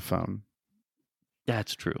not have a phone.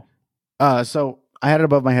 That's true. So I had it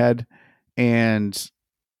above my head, and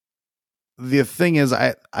the thing is,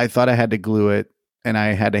 I thought I had to glue it, and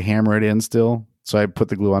I had to hammer it in still. So I put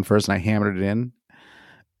the glue on first, and I hammered it in.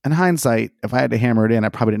 In hindsight, if I had to hammer it in, I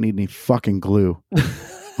probably didn't need any fucking glue.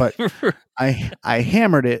 But I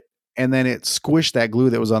hammered it, and then it squished that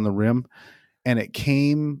glue that was on the rim, and it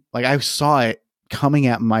came I saw it coming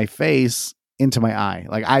at my face into my eye.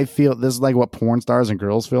 Like I feel this is like what porn stars and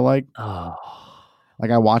girls feel like. Oh,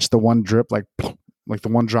 Like I watched the one drip, like the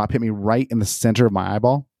one drop hit me right in the center of my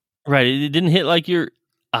eyeball. right. It didn't hit like your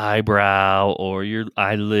eyebrow or your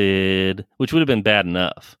eyelid, which would have been bad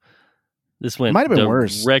enough. This went Might have been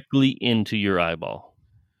worse. directly into your eyeball.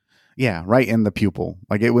 Yeah, right in the pupil.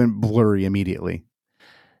 Like it went blurry immediately.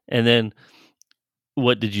 And then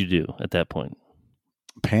what did you do at that point?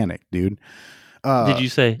 Panic, dude. Did you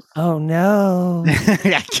say, "Oh no"?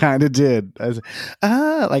 I kind of did. I was,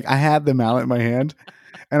 like I had the mallet in my hand,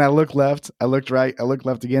 and I looked left, I looked right, I looked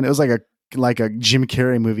left again. It was like a Jim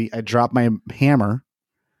Carrey movie. I dropped my hammer,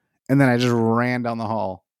 and then I just ran down the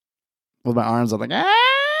hall with my arms up, like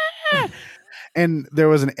ah! And there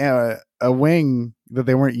was a wing that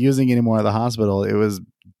they weren't using anymore at the hospital.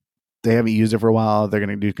 They haven't used it for a while. They're going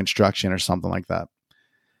to do construction or something like that.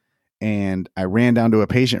 And I ran down to a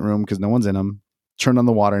patient room because no one's in them. Turned on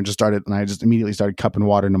the water and I just immediately started cupping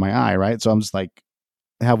water into my eye, right? So I'm just like,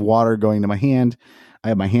 I have water going to my hand. I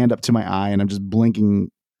have my hand up to my eye and I'm just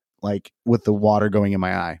blinking like with the water going in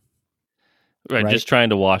my eye. Right, just trying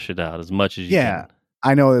to wash it out as much as you can.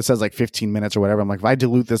 I know it says like 15 minutes or whatever. I'm like, if I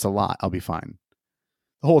dilute this a lot, I'll be fine.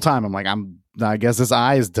 The whole time I'm like, I guess this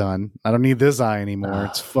eye is done. I don't need this eye anymore.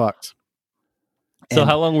 It's fucked. So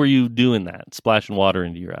how long were you doing that? Splashing water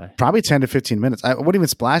into your eye? Probably 10 to 15 minutes. I wasn't even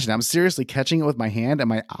splashing. I'm seriously catching it with my hand and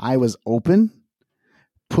my eye was open,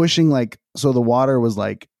 pushing like, so the water was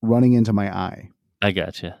like running into my eye. I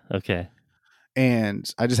gotcha. Okay. And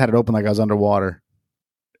I just had it open like I was underwater.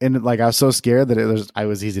 And like, I was so scared that I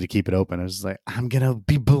was easy to keep it open. I was just like, I'm going to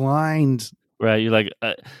be blind. Right. You're like,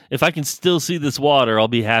 if I can still see this water, I'll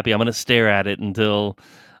be happy. I'm going to stare at it until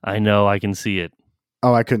I know I can see it.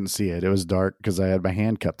 Oh, I couldn't see it. It was dark because I had my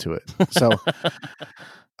hand cupped to it. So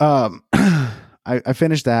I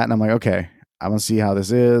finished that and I'm like, okay, I'm going to see how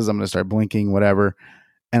this is. I'm going to start blinking, whatever.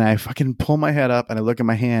 And I fucking pull my head up and I look at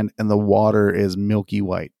my hand and the water is milky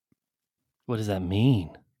white. What does that mean?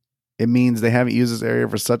 It means they haven't used this area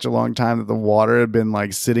for such a long time that the water had been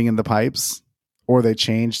like sitting in the pipes or they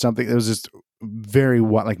changed something. It was just very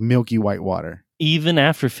white, like milky white water. Even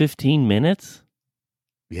after 15 minutes?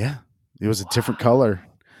 Yeah. It was a different color.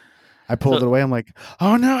 I pulled it away. I'm like,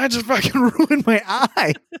 oh no, I just fucking ruined my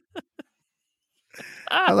eye.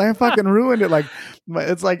 I fucking ruined it. Like,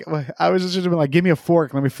 it's like, I was just been like, give me a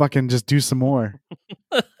fork. Let me fucking just do some more.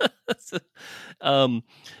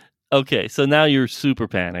 Okay. So now you're super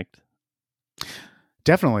panicked.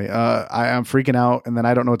 Definitely. I'm freaking out and then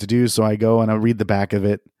I don't know what to do. So I go and I read the back of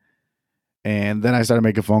it. And then I started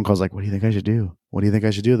making phone calls like, what do you think I should do? What do you think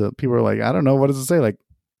I should do? The people are like, I don't know. What does it say? Like,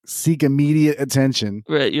 seek immediate attention.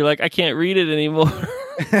 Right. You're like, I can't read it anymore.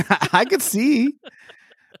 I could see.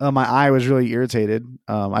 My eye was really irritated.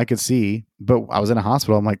 I could see, but I was in a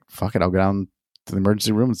hospital. I'm like, fuck it. I'll go down to the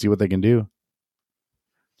emergency room and see what they can do.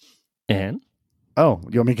 And? Oh, do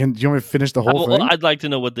you want me to finish the whole thing? I'd like to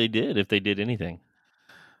know what they did, if they did anything.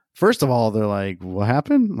 First of all, they're like, what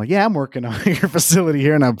happened? I'm like, yeah, I'm working on your facility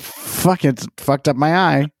here and I fucking fucked up my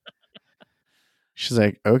eye. She's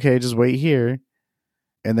like, okay, just wait here.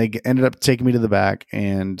 And they ended up taking me to the back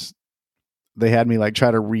and they had me like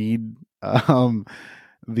try to read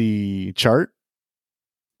the chart.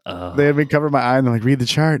 They had me cover my eye and they're like, read the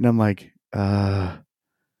chart. And I'm like, and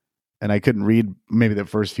I couldn't read maybe the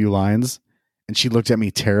first few lines. And she looked at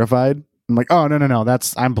me terrified. I'm like, oh, no.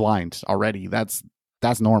 I'm blind already. That's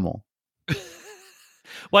normal.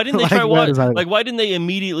 Why didn't they try wash? Like, why didn't they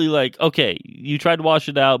immediately like, okay, you tried to wash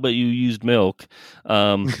it out, but you used milk.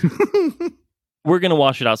 We're going to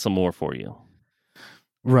wash it out some more for you.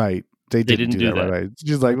 Right. They didn't do that. Right.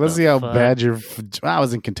 She's like, let's see how bad you're. I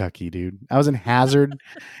was in Kentucky, dude. I was in Hazard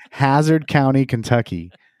County,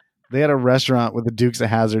 Kentucky. They had a restaurant with the Dukes of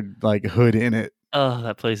Hazzard like hood in it. Oh,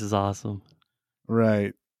 that place is awesome.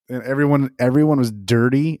 Right. And everyone was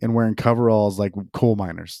dirty and wearing coveralls like coal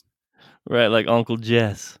miners. Right, like Uncle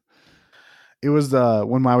Jess. It was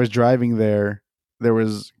when I was driving there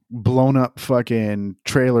was blown up fucking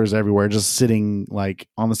trailers everywhere, just sitting like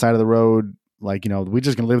on the side of the road. Like, we're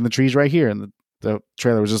just going to live in the trees right here. And the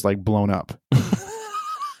trailer was just like blown up.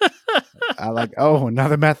 I like, oh,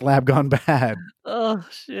 another meth lab gone bad. Oh,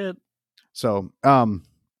 shit. So,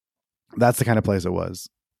 that's the kind of place it was.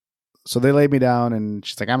 So they laid me down and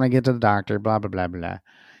she's like, I'm going to get to the doctor, blah, blah, blah, blah.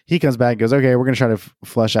 He comes back and goes, okay, we're going to try to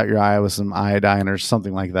flush out your eye with some iodine or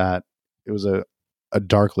something like that. It was a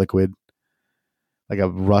dark liquid, like a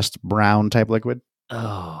rust brown type liquid.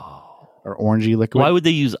 Oh. Or orangey liquid. Why would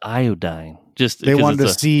they use iodine? Just they wanted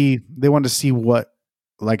to see what,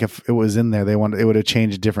 like if it was in there, it would have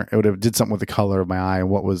changed different. It would have did something with the color of my eye and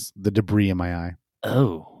what was the debris in my eye.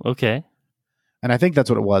 Oh, okay. And I think that's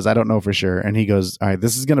what it was. I don't know for sure. And he goes, all right,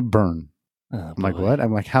 this is going to burn. Oh, I'm like, boy. what?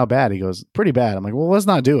 I'm like, how bad? He goes, pretty bad. I'm like, well, let's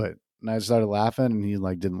not do it. And I started laughing, and he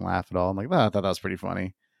like didn't laugh at all. I'm like, oh, I thought that was pretty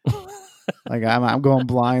funny. Like I'm going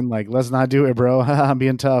blind. Like, let's not do it, bro. I'm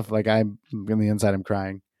being tough. Like I'm in the inside, I'm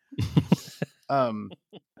crying.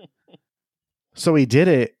 So he did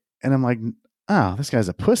it, and I'm like, oh, this guy's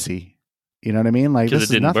a pussy. You know what I mean? Like, 'Cause this it is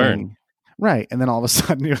didn't nothing. burn. Right. And then all of a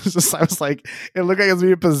sudden, it was just, I was like, it looked like I was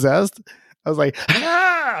being possessed. I was like,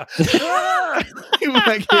 ah! Ah!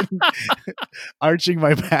 Like arching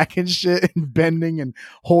my back and shit and bending and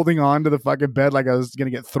holding on to the fucking bed like I was going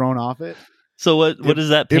to get thrown off it. So what does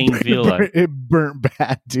that pain feel like? It burnt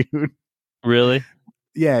bad, dude. Really?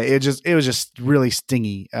 Yeah, it was just really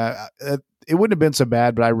stingy. It wouldn't have been so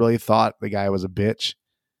bad, but I really thought the guy was a bitch.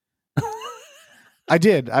 I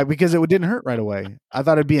did, because it didn't hurt right away. I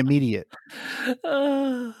thought it'd be immediate,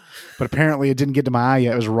 but apparently it didn't get to my eye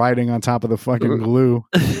yet. It was riding on top of the fucking glue.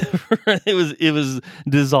 It was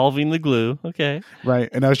dissolving the glue. Okay. Right,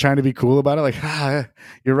 and I was trying to be cool about it, like,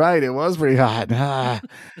 you're right, it was pretty hot.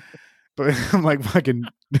 But I'm like fucking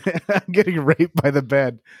I'm getting raped by the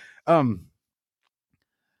bed.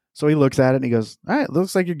 So he looks at it and he goes, all right,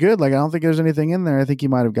 looks like you're good. Like, I don't think there's anything in there. I think you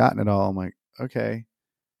might have gotten it all. I'm like, okay.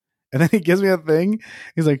 And then he gives me a thing.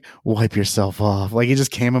 He's like, wipe yourself off. Like, he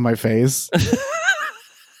just came in my face.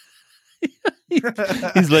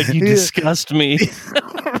 He's like, you disgust me.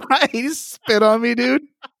 Right. He spit on me, dude.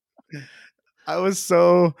 I was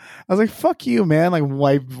like, fuck you, man. Like,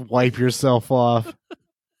 wipe yourself off.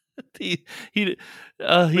 This This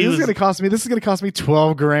is gonna cost me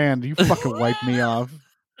 $12,000. You fucking wipe me off.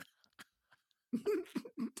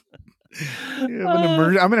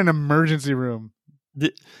 I'm in an emergency room.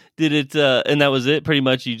 Did it? And that was it. Pretty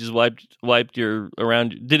much, you just wiped your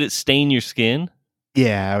around. Did it stain your skin?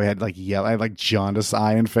 Yeah, I had like yellow. I had like jaundice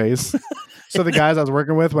eye and face. So the guys I was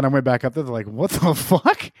working with, when I went back up there, they're like, "What the fuck?"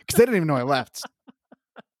 Because they didn't even know I left.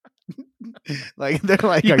 Like, they're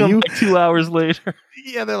like, You "Are come you?" back 2 hours later.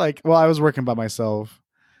 Yeah, they're like, "Well, I was working by myself,"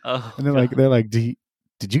 Oh, and they're like,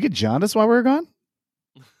 "Did you get jaundice while we were gone?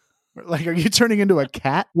 Like, are you turning into a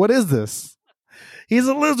cat? What is this?" He's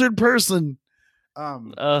a lizard person.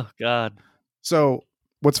 oh God. So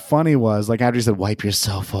what's funny was, like, after he said, "Wipe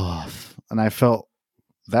yourself off," and I felt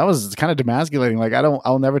that was kind of demasculating. Like,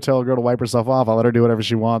 I'll never tell a girl to wipe herself off. I'll let her do whatever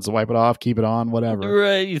she wants. Wipe it off, keep it on, whatever.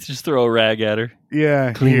 Right. You just throw a rag at her.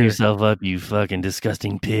 Yeah. Clean here. yourself up, you fucking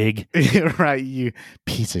disgusting pig. Right, you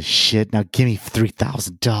piece of shit. Now give me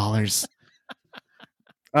 $3,000.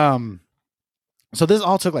 So this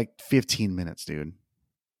all took like 15 minutes, dude.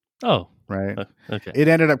 Oh. Right. Okay. It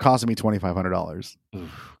ended up costing me $2,500.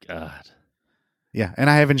 Oof, God. Yeah, and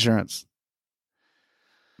I have insurance.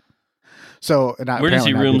 So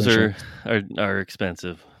Emergency rooms are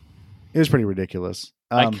expensive. It was pretty ridiculous.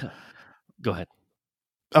 Go ahead.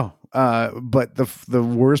 But the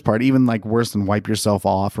worst part, even like worse than wipe yourself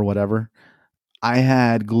off or whatever, I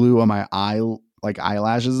had glue on my eye, like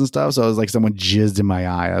eyelashes and stuff. So it was like someone jizzed in my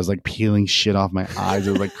eye. I was like peeling shit off my eyes.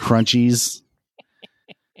 It was like crunchies.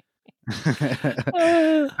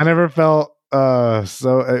 I never felt I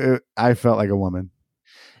felt like a woman.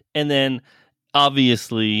 And then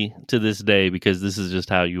obviously to this day, because this is just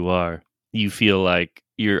how you are, you feel like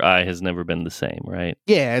your eye has never been the same, right?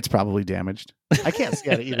 Yeah, it's probably damaged. I can't see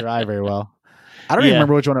out of either eye very well. I don't even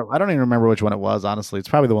remember which one. I don't even remember which one it was. Honestly, it's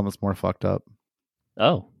probably the one that's more fucked up.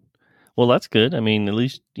 Oh, well, that's good. I mean, at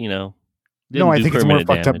least No, I think it's more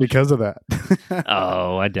fucked up because of that.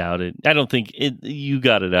 Oh, I doubt it. I don't think it. You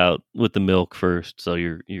got it out with the milk first, so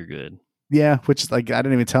you're good. Yeah, which is like, I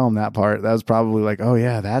didn't even tell him that part. That was probably like, oh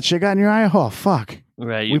yeah, that shit got in your eye. Oh fuck.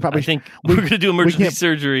 Right. I think we're gonna do emergency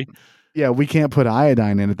surgery. Yeah, we can't put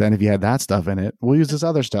iodine in it then if you had that stuff in it. We'll use this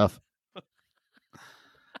other stuff.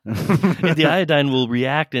 The iodine will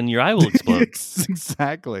react and your eye will explode.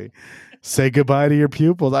 Exactly. Say goodbye to your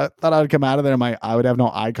pupils. I thought I would come out of there and I would have no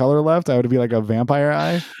eye color left. I would be like a vampire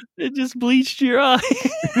eye. It just bleached your eye.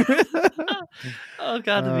 Oh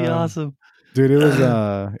God, that'd be awesome. Dude, it was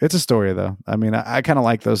it's a story though. I mean, I kind of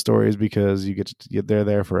like those stories because they're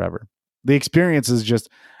there forever. The experience is just,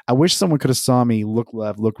 I wish someone could have saw me look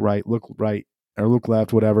left, look right, or look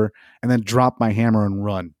left, whatever, and then drop my hammer and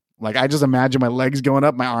run. Like, I just imagine my legs going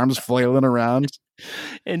up, my arms flailing around.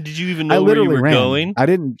 And did you even know where you were going? I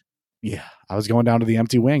didn't. Yeah, I was going down to the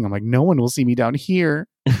empty wing. I'm like, no one will see me down here.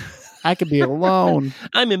 I could be alone.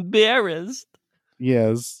 I'm embarrassed.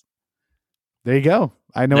 Yes. There you go.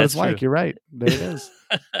 I know what it's That's like. true. You're right. There it is.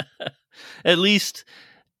 At least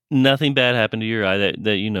nothing bad happened to your eye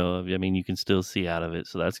that you know of. I mean, you can still see out of it,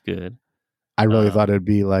 so that's good. I really thought it'd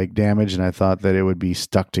be like damaged, and I thought that it would be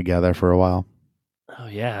stuck together for a while. Oh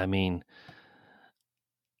yeah, I mean,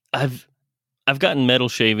 I've gotten metal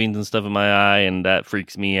shavings and stuff in my eye, and that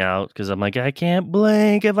freaks me out because I'm like, I can't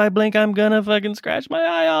blink. If I blink, I'm gonna fucking scratch my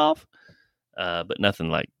eye off. But nothing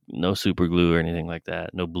like no super glue or anything like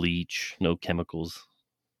that. No bleach, no chemicals.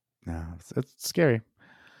 No, it's scary.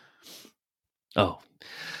 Oh,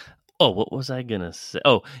 what was I gonna say?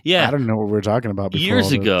 Oh, yeah. I don't know what we were talking about before.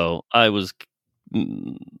 Years ago, I was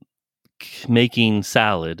making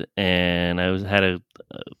salad, and I had a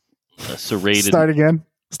serrated. Start again.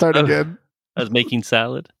 I was making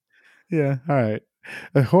salad. Yeah. All right.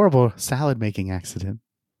 A horrible salad making accident.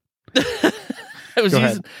 I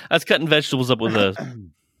was cutting vegetables up with a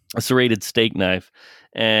serrated steak knife,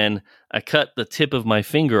 and I cut the tip of my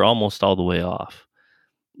finger almost all the way off,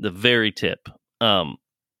 the very tip.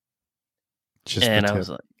 Just and I was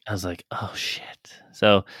like, oh shit!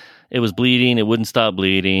 So it was bleeding. It wouldn't stop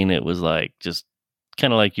bleeding. It was like just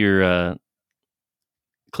kind of like you're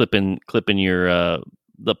clipping your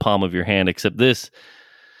the palm of your hand, except this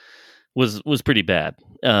was pretty bad.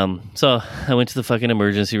 So I went to the fucking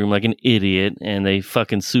emergency room like an idiot, and they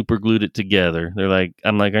fucking super glued it together. They're like,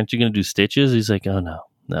 I'm like, aren't you going to do stitches? He's like, oh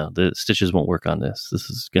no, the stitches won't work on this.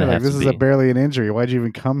 This is going to have this to is be. a barely an injury. Why'd you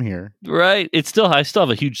even come here? Right. I still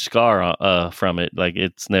have a huge scar from it. Like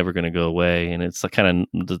it's never going to go away. And it's like kind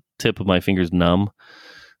of the tip of my finger's numb.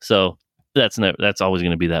 So that's always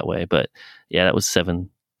going to be that way. But yeah, that was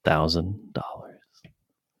 $7,000.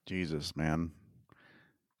 Jesus, man.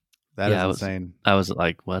 That is insane. I was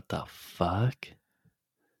like, what the fuck?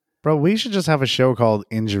 Bro, we should just have a show called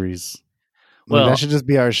Injuries. Well, that should just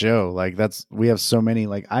be our show. Like we have so many,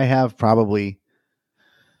 like I have probably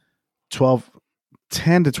 10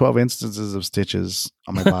 to 12 instances of stitches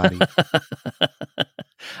on my body.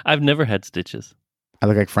 I've never had stitches. I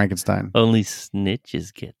look like Frankenstein. Only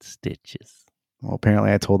snitches get stitches. Well,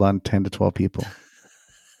 apparently I told on 10 to 12 people.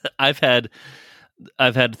 I've had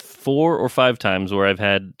 4 or 5 times where I've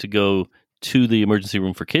had to go to the emergency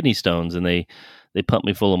room for kidney stones, and they pump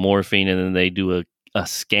me full of morphine, and then they do a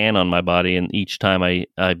scan on my body, and each time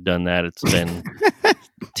I've done that, it's been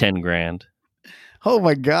 $10,000. Oh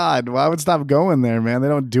my God! Well, I would stop going there, man. They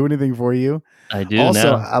don't do anything for you. I do.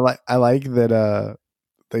 Also, now. I like that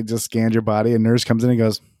they just scanned your body, and nurse comes in and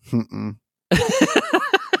goes,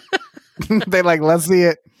 they like, let's see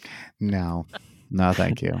it. No,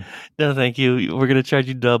 thank you. No, thank you. We're gonna charge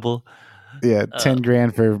you double. Yeah,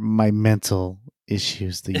 $10,000 for my mental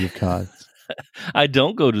issues that you've caused. I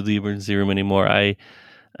don't go to the emergency room anymore. I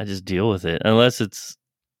just deal with it unless it's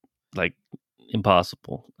like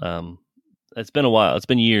impossible. It's been a while. It's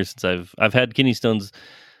been years since I've had kidney stones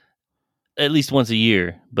at least once a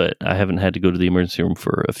year, but I haven't had to go to the emergency room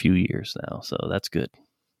for a few years now. So that's good.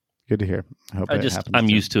 Good to hear. I hope I'm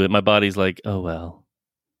used to it. My body's like, oh well,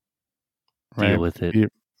 deal with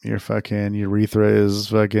it. Your fucking urethra is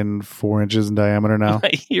fucking 4 inches in diameter now.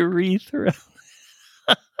 My urethra.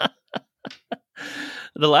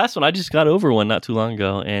 The last one, I just got over one not too long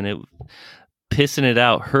ago, and pissing it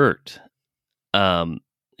out hurt.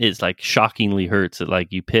 It's like shockingly hurts. It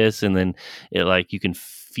like you piss, and then it like you can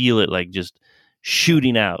feel it like just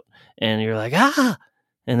shooting out, and you're like ah,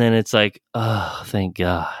 and then it's like oh, thank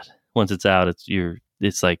God. Once it's out,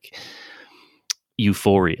 it's like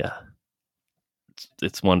euphoria.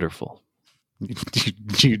 It's wonderful. You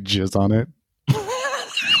jizz on it.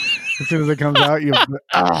 As soon as it comes out, you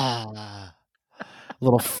a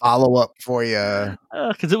little follow up for you.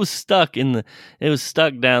 Because it was stuck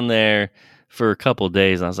down there for a couple of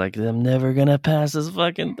days. I was like, I'm never gonna pass this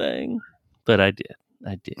fucking thing, but I did.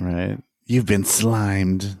 Right? You've been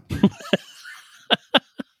slimed.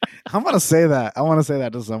 I'm gonna say that. I want to say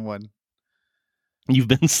that to someone. You've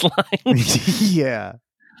been slimed. Yeah.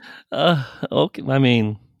 Okay. I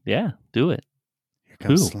mean, yeah. Do it. Here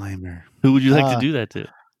comes Slimer. Who would you like to do that to?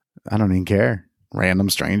 I don't even care. Random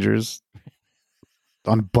strangers.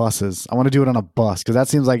 On buses. I want to do it on a bus because that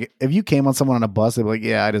seems like if you came on someone on a bus, they'd be like,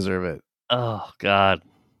 yeah, I deserve it. Oh, God.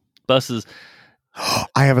 Buses.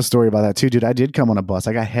 I have a story about that too, dude. I did come on a bus.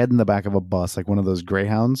 I got head in the back of a bus, like one of those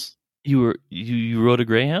Greyhounds. You rode a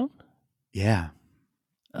Greyhound? Yeah.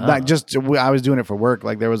 Like I was doing it for work.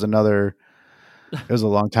 Like it was a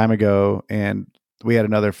long time ago, and we had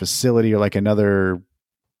another facility I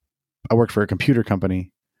worked for a computer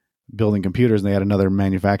company building computers, and they had another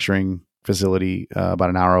manufacturing facility about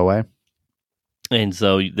an hour away. And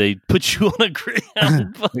so they put you on a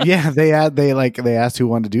Greyhound bus. Yeah, they asked who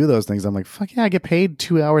wanted to do those things. I'm like, fuck yeah, I get paid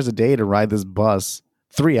 2 hours a day to ride this bus.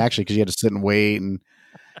 3 actually, because you had to sit and wait, and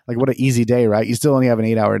like what an easy day, right? You still only have an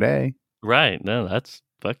 8-hour day. Right. No, that's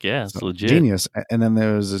Fuck yeah, it's So, legit. genius. And then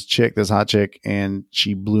there was this hot chick, and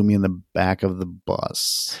she blew me in the back of the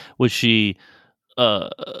bus. Was she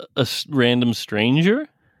random stranger?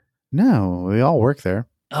 No, we all work there.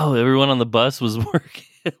 Oh, everyone on the bus was working.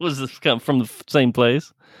 Come from the same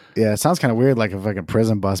place. Yeah, it sounds kind of weird, like a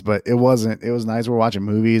prison bus, but it wasn't. It was nice. We're watching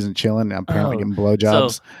movies and chilling, and apparently getting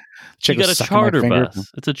blowjobs. So you got a charter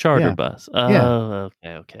bus. It's a charter bus. Oh,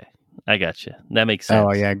 Yeah. okay. I got you. That makes sense.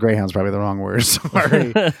 Oh yeah, Greyhound's probably the wrong word.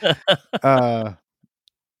 Sorry.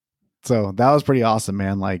 So that was pretty awesome,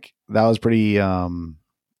 man. Like that was pretty. It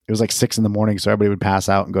was like 6 a.m, so everybody would pass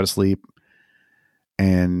out and go to sleep.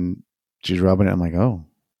 And she's rubbing it. I'm like, oh.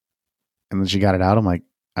 And then she got it out. I'm like,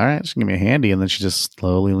 all right, just give me a handy. And then she just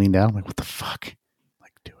slowly leaned down. I'm like, what the fuck?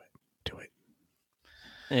 Like, do it.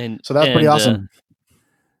 And so that was pretty awesome.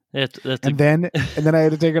 And then I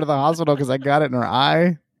had to take her to the hospital because I got it in her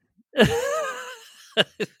eye. They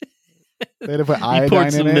had to put iodine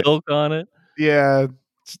poured some in it. milk on it. Yeah.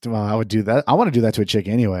 Well, I would do that. I want to do that to a chick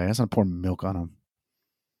anyway. I just want to pour milk on them.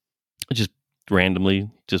 Just randomly,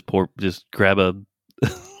 just grab a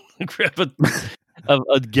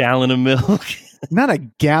a gallon of milk. Not a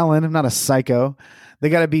gallon. I'm not a psycho. They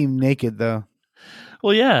got to be naked though.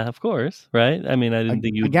 Well, yeah, of course, right? I mean, I didn't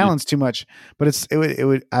think you. A gallon's too much, but it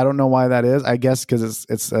would. I don't know why that is. I guess because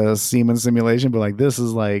it's a semen simulation. But like this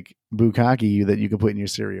is like bukkake that you can put in your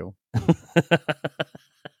cereal.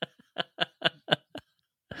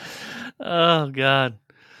 Oh God,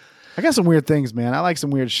 I got some weird things, man. I like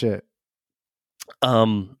some weird shit.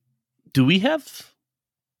 Do we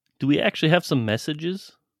actually have some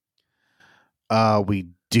messages? We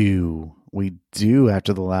do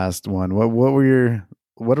after the last one.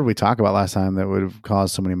 What did we talk about last time that would have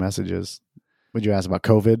caused so many messages? Would you ask about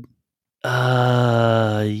COVID?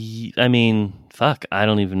 I mean, fuck, I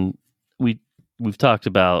don't even. We've talked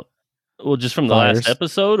about. Well, just from the last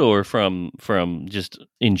episode, or from just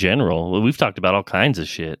in general. Well, we've talked about all kinds of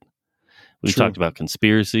shit. We've talked about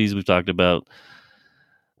conspiracies. We've talked about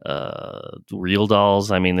real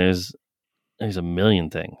dolls. I mean, there's a million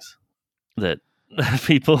things that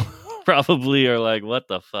people probably are like, "What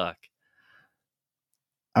the fuck?"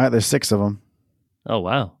 All right, there's 6 of them. Oh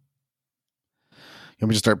wow! You want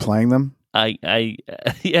me to start playing them? Yeah.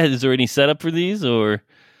 Is there any setup for these, or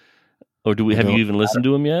do we have you even listened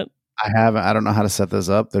to them yet? I haven't. I don't know how to set this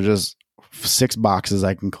up. They're just 6 boxes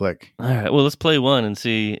I can click. All right. Well, let's play one and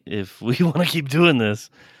see if we want to keep doing this.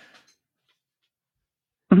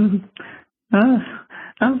 I'm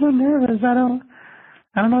so nervous. I don't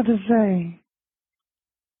know what to say.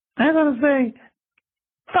 I'm gonna say,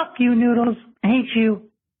 "Fuck you, Noodles. I hate you."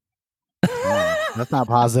 That's not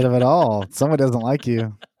positive at all. Someone doesn't like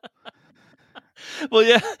you. Well,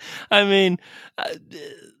 yeah. I mean,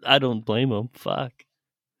 I don't blame them. Fuck.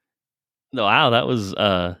 No, wow, that was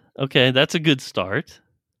okay. That's a good start.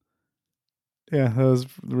 Yeah, that was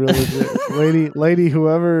really good. lady,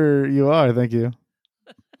 whoever you are, thank you.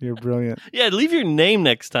 You're brilliant. Yeah, leave your name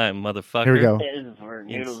next time, motherfucker. Here we go. This is for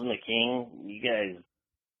Noodles and the King. You guys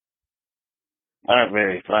aren't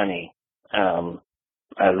very funny. I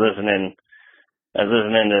was listening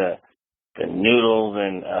to Noodles,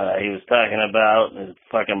 and he was talking about his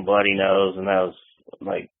fucking bloody nose, and that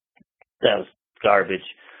was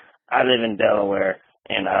garbage. I live in Delaware,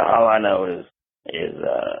 and all I know is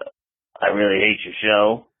I really hate your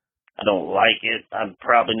show. I don't like it. I'm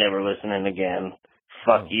probably never listening again.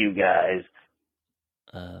 Fuck you guys.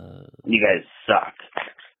 You guys suck.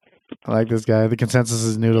 I like this guy. The consensus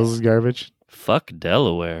is Noodles is garbage. Fuck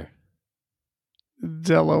Delaware.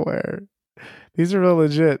 Delaware. These are real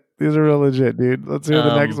legit. Dude. Let's hear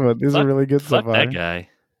the next one. These are really good so far. Fuck that guy.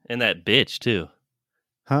 And that bitch, too.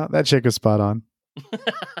 Huh? That chick was spot on.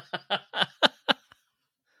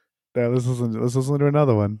 Yeah, let's listen to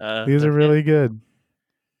another one. These are really good.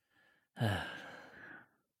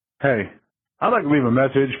 Hey, I'd like to leave a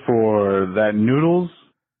message for that Noodles.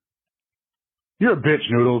 You're a bitch,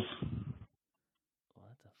 Noodles.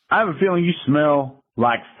 I have a feeling you smell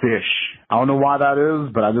like fish. I don't know why that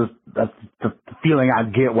is, but that's the feeling I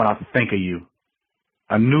get when I think of you.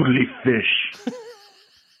 A noodly fish.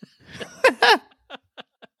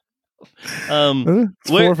 It's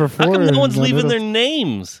 4 for 4. How come no one's leaving their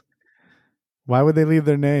names? Why would they leave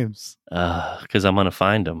their names? Because I'm gonna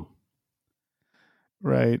find them.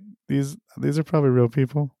 Right. These are probably real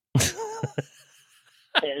people. This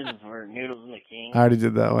is for Noodles and the King. I already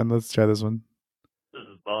did that one. Let's try this one. This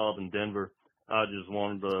is Bob in Denver. I just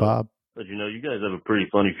wanted to Bob. let you know you guys have a pretty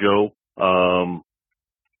funny show.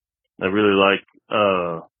 I really like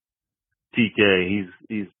TK.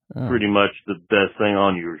 He's pretty much the best thing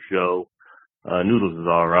on your show. Noodles is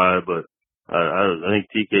all right, but I think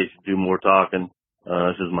TK should do more talking.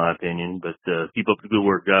 This is my opinion, but keep up the good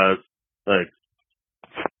work, guys. Thanks.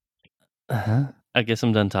 I guess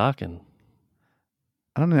I'm done talking.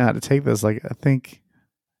 I don't know how to take this. Like, I think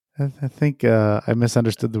I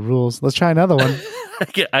misunderstood the rules. Let's try another one.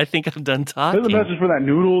 I think I'm done talking. There's a message for that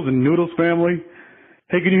Noodles and Noodles family.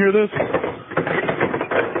 Hey, can you hear this?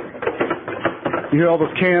 You hear all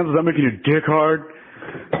those cans? Is that making your dick hard?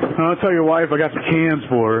 I'll tell your wife I got some cans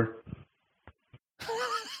for her.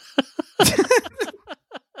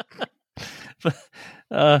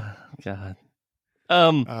 God.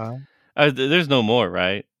 There's no more,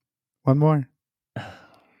 right? One more. All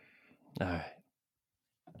right.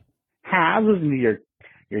 Hi, I was listening to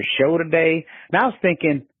your show today, and I was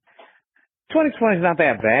thinking, 2020 is not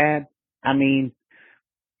that bad. I mean,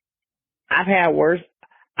 I've had worse.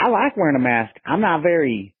 I like wearing a mask. I'm not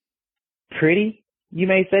very pretty, you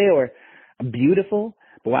may say, or beautiful,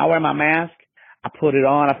 but when I wear my mask, I put it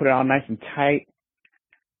on nice and tight,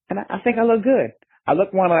 and I think I look good. I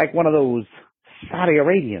look like one of those Saudi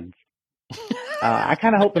Arabians. I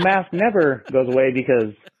kind of hope the mask never goes away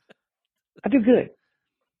because I do good.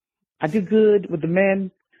 I do good with the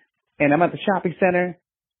men, and I'm at the shopping center,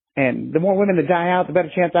 and the more women that die out, the better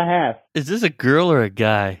chance I have. Is this a girl or a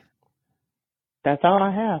guy? That's all I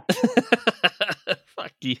have.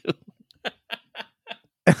 Fuck you.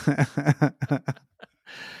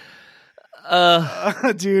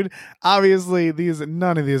 Dude, obviously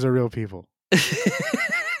none of these are real people.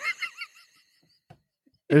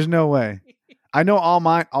 There's no way. I know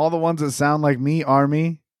all the ones that sound like me are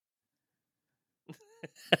me.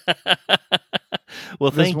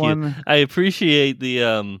 Well, thank you. I appreciate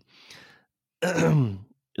the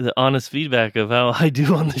the honest feedback of how I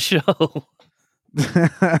do on the show.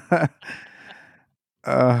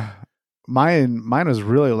 Mine was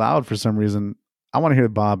really loud for some reason. I want to hear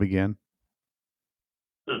Bob again.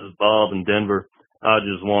 This is Bob in Denver. I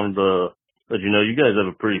just wanted to let you know you guys have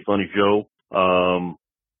a pretty funny show.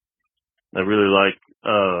 I really like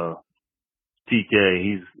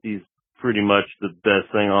TK. He's pretty much the best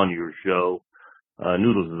thing on your show.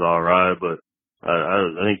 Noodles is all right, but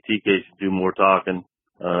I think TK should do more talking.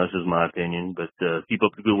 This is my opinion, but keep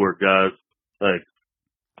up the good work, guys. Thanks.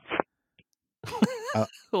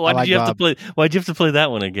 Why'd you have to play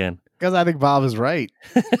that one again? Because I think Bob is right.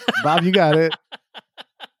 Bob, you got it.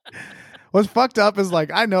 What's fucked up is like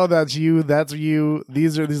I know that's you,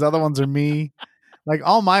 these other ones are me. Like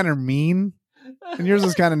all mine are mean, and yours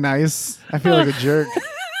is kind of nice. I feel like a jerk.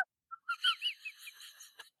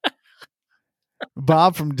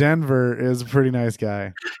 Bob from Denver is a pretty nice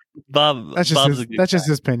guy. Bob, that's just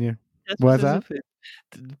his opinion. What's that?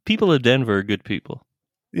 People of Denver are good people.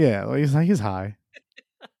 Yeah, well, he's high.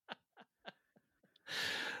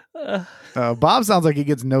 Bob sounds like he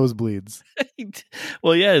gets nosebleeds.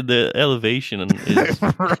 Well, yeah, the elevation is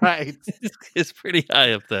right. It's pretty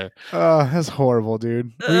high up there. That's horrible,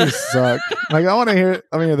 dude. You suck. Like I want to hear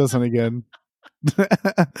this one again. There's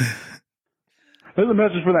a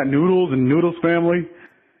message for that Noodles and Noodles family.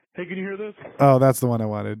 Hey, can you hear this? Oh, that's the one I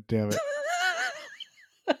wanted. Damn it.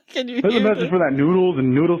 Can you There's a message for that Noodles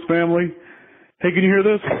and Noodles family. Hey, can you hear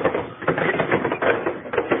this?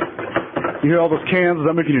 You hear all those cans? Is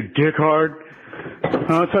that making your dick hard?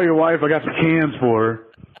 I'll tell your wife I got some cans for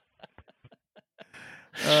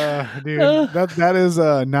her. Dude, that is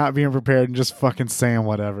not being prepared and just fucking saying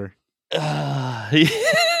whatever. Yeah,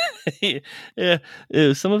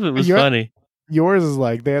 some of it was funny. Yours is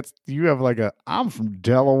like you have like I'm from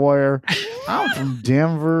Delaware, I'm from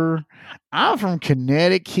Denver, I'm from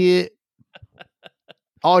Connecticut.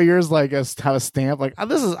 All yours like have a stamp like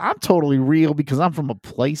I'm totally real because I'm from a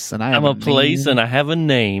place and I'm a place and I have a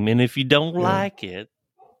name, and if you don't like it,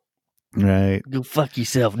 right, go fuck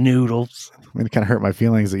yourself, Noodles. I mean, it kind of hurt my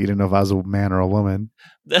feelings that you didn't know if I was a man or a woman.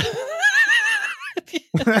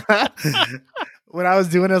 When I was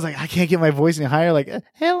doing it, I was like, I can't get my voice any higher. Like,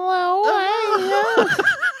 hello,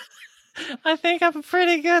 I think I'm a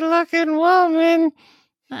pretty good looking woman.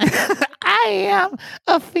 I am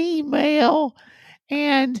a female.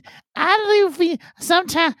 And I do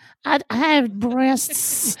sometimes I have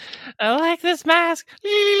breasts. I like this mask.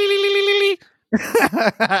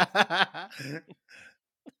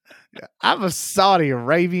 I'm a Saudi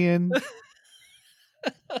Arabian.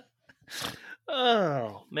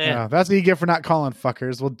 Oh man, that's what you get for not calling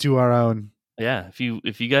fuckers. We'll do our own. Yeah,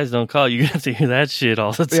 if you guys don't call, you're gonna have to hear that shit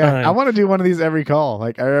all the time. Yeah, I want to do one of these every call,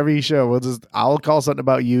 like every show. I'll call something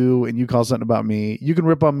about you, and you call something about me. You can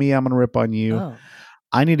rip on me. I'm gonna rip on you. Oh.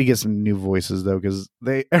 I need to get some new voices though, because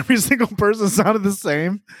every single person sounded the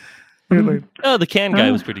same. Oh, the can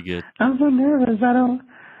guy was pretty good. I'm so nervous. I don't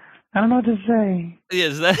I don't know what to say.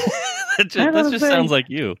 Yes, that just sounds like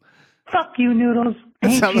you. Fuck you, Noodles.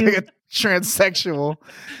 That Hate sounds you. like a transsexual.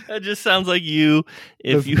 That just sounds like you.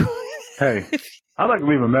 If you, Hey, I'd like to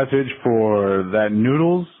leave a message for that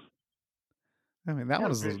Noodles. I mean, that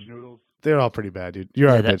one is. Noodles. They're all pretty bad, dude. You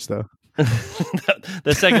are a that- bitch, though.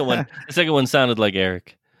 the second one sounded like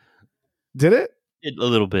Eric. Did it? A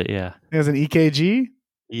little bit, yeah. It was an EKG.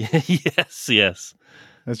 Yeah, yes.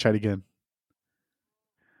 Let's try it again.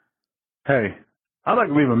 Hey, I'd like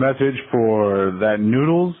to leave a message for that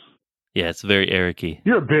Noodles. Yeah, it's very Eric-y.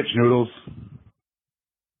 You're a bitch, Noodles.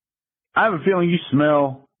 I have a feeling you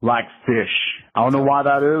smell like fish. I don't know why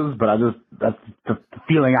that is, but that's the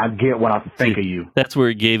feeling I get when I think of you. That's where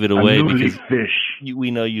it gave it away A noodly because fish.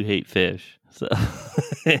 we know you hate fish. So I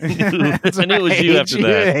That's knew it was why I you hate after I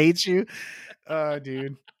that. hate you.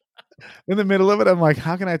 Dude. In the middle of it, I'm like,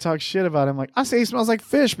 how can I talk shit about him? Like, I say he smells like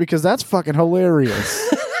fish because that's fucking hilarious.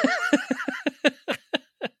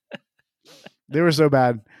 They were so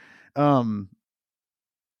bad.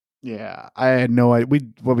 Yeah, I had no idea. We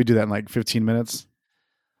do that in like 15 minutes.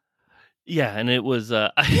 Yeah, and it was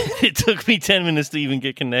it took me 10 minutes to even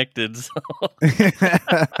get connected. So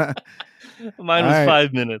mine was All right.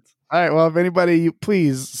 5 minutes. All right. Well, if anybody, you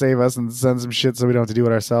please save us and send some shit so we don't have to do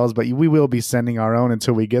it ourselves. But we will be sending our own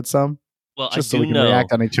until we get some, Well, just I so do we can know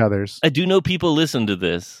react on each other's. I do know people listen to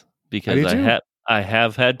this because do too. I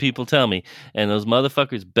have had people tell me, and those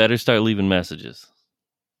motherfuckers better start leaving messages.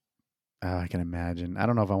 Oh, I can imagine. I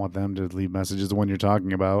don't know if I want them to leave messages, the one you're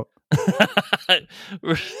talking about.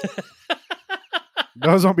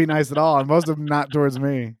 Those won't be nice at all, and most of them not towards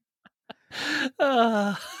me.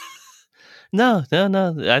 No.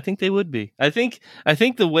 I think they would be. I think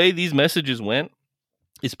the way these messages went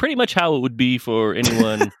is pretty much how it would be for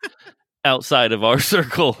anyone outside of our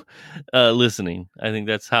circle listening. I think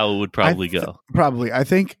that's how it would probably go. Probably. I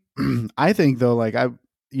think though, like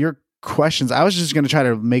your questions, I was just going to try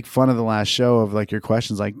to make fun of the last show of like your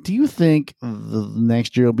questions. Like, do you think the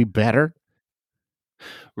next year will be better?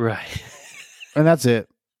 Right. And that's it.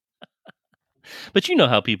 But you know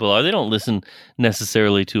how people are. They don't listen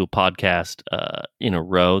necessarily to a podcast in a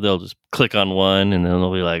row. They'll just click on one and then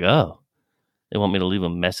they'll be like, oh, they want me to leave a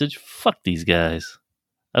message? Fuck these guys.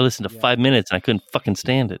 I listened to 5 minutes and I couldn't fucking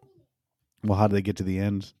stand it. Well, how do they get to the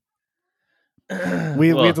end? We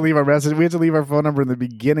have to leave our message. We have to leave our phone number in the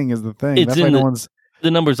beginning is the thing. It's That's why in no one's. The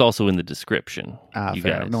number's also in the description. You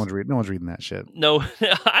Fair. guys. No one's reading that shit. No,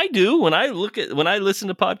 I do. When I listen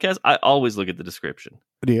to podcasts, I always look at the description.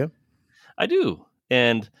 Do you? I do.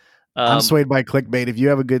 And I'm swayed by clickbait. If you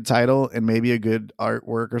have a good title and maybe a good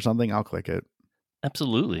artwork or something, I'll click it.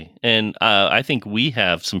 Absolutely. And I think we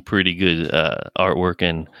have some pretty good artwork,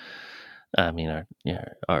 and I mean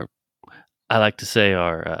our I like to say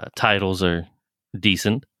our titles are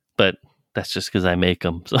decent, but that's just because I make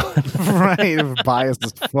them. So Right. Biased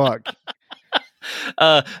as fuck.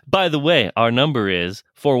 By the way, our number is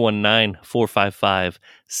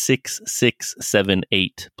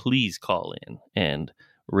 419-455-6678. Please call in and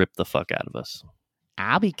rip the fuck out of us.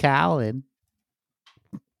 I'll be calling.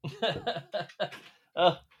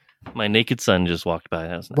 Oh, my naked son just walked by.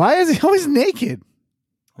 That was nice. Why is he always naked?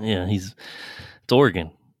 Yeah, it's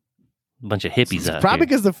Oregon. A bunch of hippies out Probably here.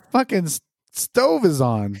 because the fucking stove is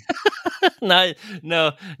on. Not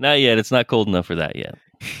yet. It's not cold enough for that yet.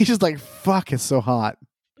 He's just like, fuck, it's so hot.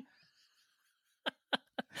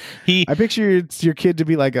 I picture your kid to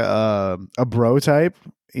be like a bro type.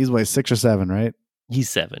 He's like 6 or 7, right? He's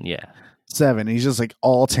 7, yeah. 7. He's just like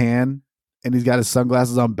all tan, and he's got his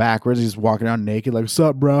sunglasses on backwards. He's walking around naked, like, "What's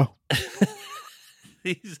up, bro?"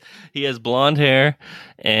 He has blonde hair,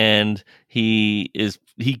 and he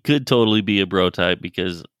could totally be a bro type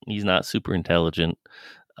because he's not super intelligent.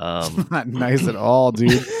 Not nice at all,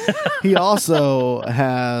 dude. He also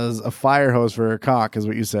has a fire hose for a cock, is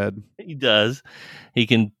what you said. He does. He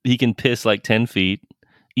can piss like 10 feet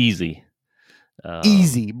easy.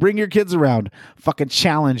 Easy. Bring your kids around. Fucking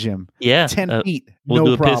challenge him. Yeah, 10 feet. We'll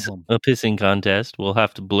No do problem. a pissing contest. We'll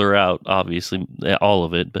have to blur out obviously all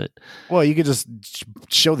of it, but Well, you could just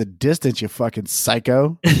show the distance, you fucking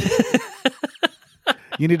psycho.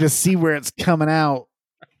 You need to see where it's coming out.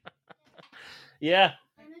 yeah.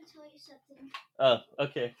 Oh,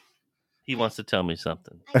 okay. He wants to tell me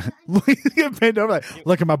something. Look at my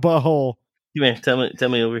butthole. You man, tell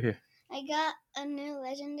me over here. I got a new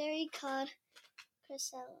legendary called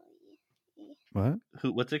Cresselia. What?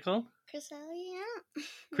 What's it called? Cresselia?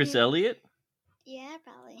 Chris Elliott? Yeah,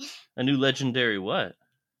 probably. A new legendary what?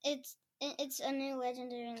 It's a new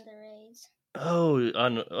legendary in the raids.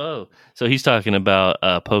 So he's talking about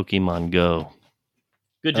Pokemon Go.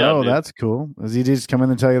 Good job. Oh, dude. that's cool. Does he just come in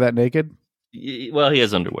and tell you that naked? Well, he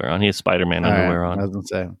has underwear on. He has Spider-Man underwear I on. was gonna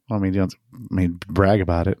say. Well, I mean, you don't brag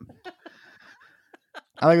about it.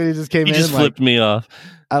 I like when he just came He in. just flipped me off.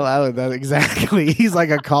 I like that exactly. He's like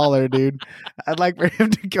a caller, dude. I'd like for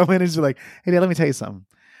him to come in and just be like, "Hey, Dad, let me tell you something,"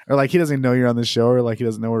 or like he doesn't know you're on the show, or like he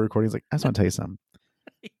doesn't know we're recording. He's like, "I just want to tell you something.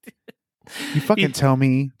 You fucking tell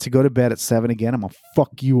me to go to bed at 7 again, I'm gonna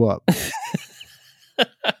fuck you up."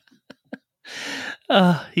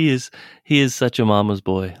 He is such a mama's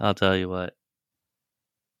boy. I'll tell you what.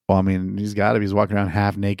 Well, I mean, he's got to. He's walking around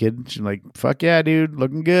half naked. She's like, "Fuck yeah, dude,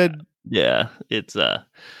 looking good." Yeah, it's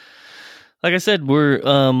like I said, we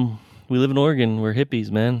live in Oregon. We're hippies,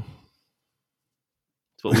 man.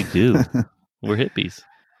 It's what we do. We're hippies.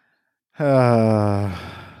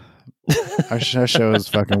 Our show is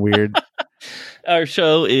fucking weird. Our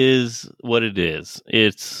show is what it is.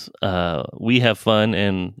 It's we have fun,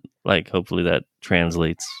 and like hopefully that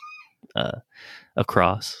translates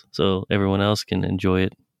across, so everyone else can enjoy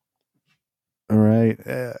it. All right,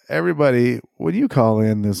 everybody, when you call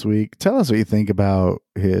in this week, tell us what you think about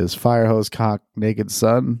his fire hose cock naked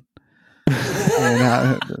son,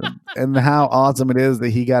 and how awesome it is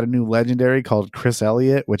that he got a new legendary called Chris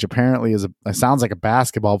Elliott, which apparently sounds like a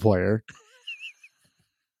basketball player.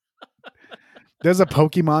 There's a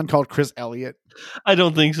Pokemon called Chris Elliott. I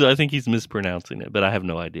don't think so. I think he's mispronouncing it, but I have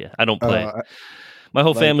no idea. I don't play. My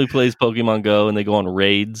whole family plays Pokemon Go, and they go on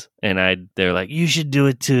raids, and they're like, "You should do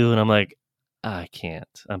it too," and I'm like, I can't.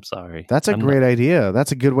 I'm sorry. That's a great idea.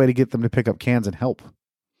 That's a good way to get them to pick up cans and help.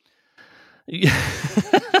 It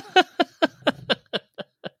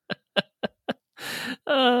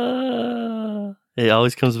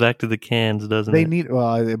always comes back to the cans, doesn't it?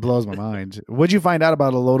 Well, it blows my mind. What'd you find out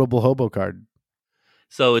about a loadable hobo card?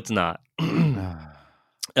 So it's not.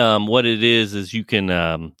 What it is you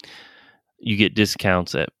can you get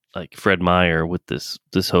discounts at like Fred Meyer with this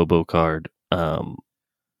hobo card.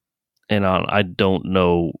 And I don't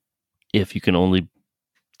know if you can only.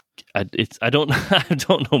 I don't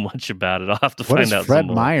know much about it. I'll have to find out. What is Fred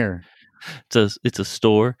Meyer? It's a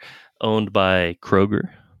store owned by Kroger.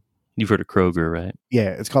 You've heard of Kroger, right? Yeah,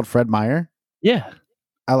 it's called Fred Meyer. Yeah,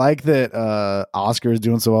 I like that. Oscar is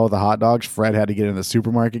doing so well with the hot dogs. Fred had to get in the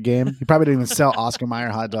supermarket game. He probably didn't even sell Oscar Mayer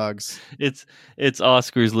hot dogs. It's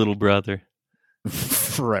Oscar's little brother,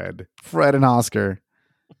 Fred and Oscar.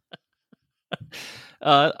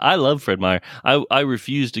 I love Fred Meyer. I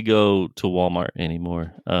refuse to go to Walmart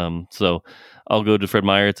anymore. So I'll go to Fred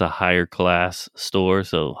Meyer. It's a higher class store,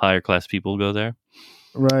 so higher class people go there.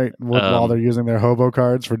 Right, while they're using their hobo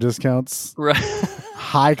cards for discounts. Right,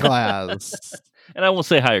 high class. And I won't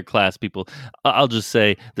say higher class people. I'll just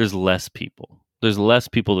say there's less people. There's less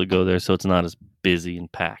people that go there, so it's not as busy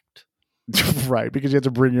and packed. Right, because you have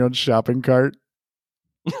to bring your own shopping cart.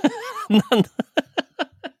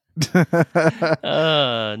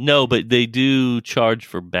 No, but they do charge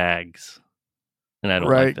for bags, and I don't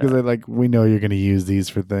right like that. because they're like, we know you're going to use these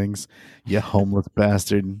for things, you homeless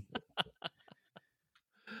bastard.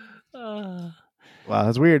 Wow,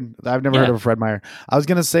 that's weird. I've never heard of a Fred Meyer. I was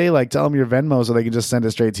going to say, like, tell them your Venmo so they can just send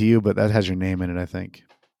it straight to you, but that has your name in it, I think.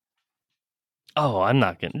 Oh, I'm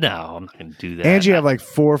not gonna do that. And you have like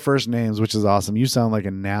 4 first names, which is awesome. You sound like a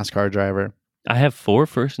NASCAR driver. I have 4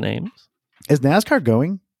 first names. Is NASCAR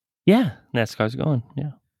going? Yeah, NASCAR's going.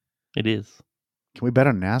 Yeah, it is. Can we bet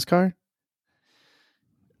on NASCAR?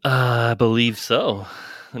 I believe so.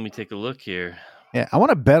 Let me take a look here. Yeah, I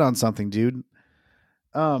want to bet on something, dude.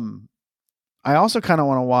 I also kind of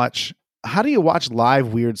want to watch. How do you watch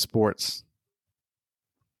live weird sports?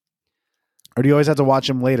 Or do you always have to watch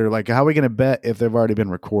them later? Like, how are we going to bet if they've already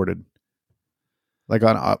been recorded? Like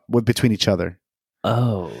between each other.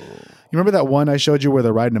 Oh. You remember that one I showed you where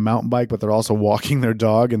they're riding a mountain bike, but they're also walking their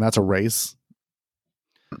dog, and that's a race?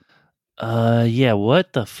 Yeah.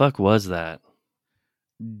 What the fuck was that?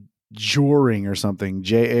 Jouring or something.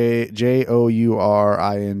 Jouring.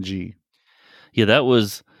 Yeah, that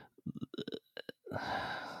was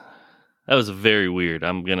very weird.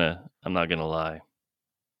 I'm not gonna lie.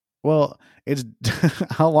 Well, it's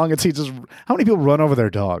how long it takes. How many people run over their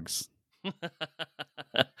dogs?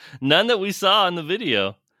 None that we saw in the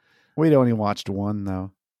video. We only watched one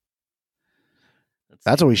though.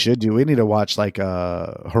 That's what we should do. We need to watch like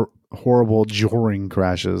horrible Jouring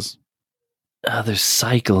crashes. There's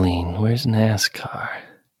cycling. Where's NASCAR?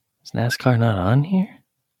 Is NASCAR not on here?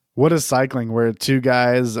 What is cycling? Where 2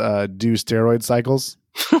 guys do steroid cycles?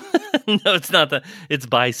 No, it's not that. It's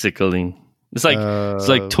bicycling. It's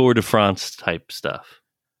like Tour de France type stuff.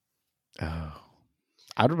 Oh,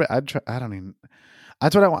 I don't even.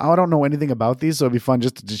 That's what I don't know anything about these, so it'd be fun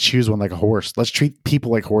just to choose one like a horse. Let's treat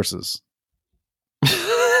people like horses.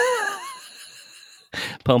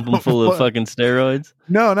 Pump them full of fucking steroids?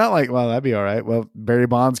 No, not like, well, that'd be all right. Well, Barry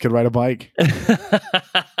Bonds could ride a bike. He'd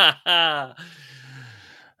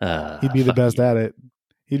be the best at it.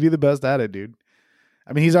 He'd be the best at it, dude.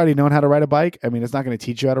 I mean, he's already known how to ride a bike. I mean, it's not going to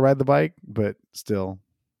teach you how to ride the bike, but still.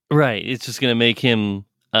 Right. It's just going to make him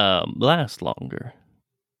last longer.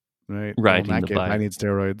 Right. Riding the bike. I need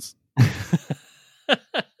steroids.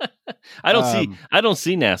 I don't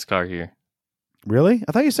see NASCAR here. Really?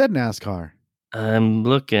 I thought you said NASCAR. I'm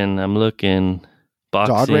looking. Boxing.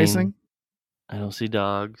 Dog racing? I don't see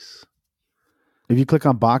dogs. If you click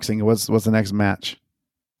on boxing, what's the next match?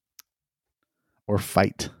 Or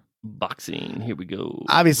fight? Boxing. Here we go.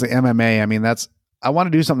 Obviously, MMA. I mean, I want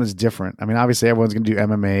to do something that's different. I mean, obviously, everyone's going to do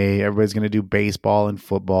MMA. Everybody's going to do baseball and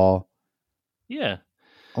football. Yeah.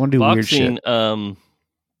 I want to do boxing, weird shit.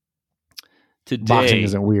 Today, boxing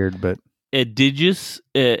isn't weird, but Egidijus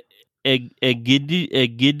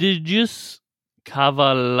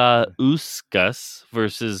Kavalauskas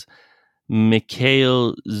versus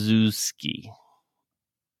Mikhail Zuski.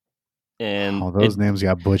 And those names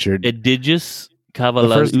got butchered. Egidijus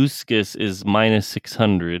Kavalauskas is minus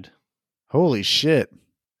 600. Holy shit!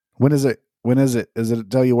 When is it? Does it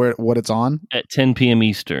tell you what it's on? At 10 p.m.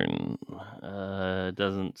 Eastern. It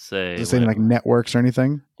doesn't say. Does it say like networks or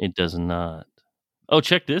anything? It does not. Oh,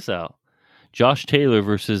 check this out. Josh Taylor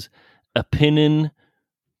versus Apinin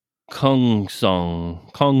Kongsong.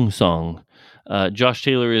 Josh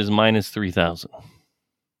Taylor is minus 3,000.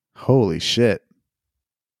 Holy shit.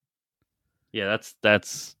 Yeah,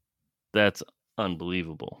 that's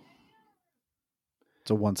unbelievable.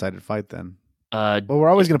 It's a one-sided fight then. Well, we're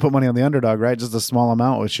always going to put money on the underdog, right? Just a small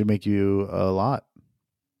amount, which should make you a lot.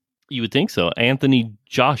 You would think so. Anthony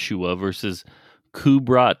Joshua versus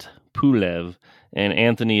Kubrat Pulev, and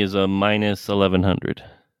Anthony is a minus 1,100.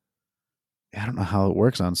 I don't know how it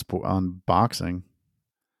works on boxing.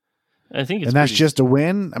 I think, and that's just a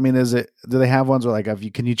win. I mean, do they have ones where like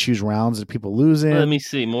can you choose rounds that people lose in? Let me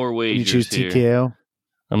see more wagers. Can you choose TKO? Here.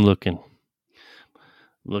 I'm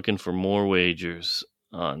looking for more wagers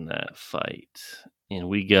on that fight, and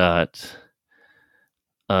we got.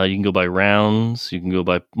 You can go by rounds. You can go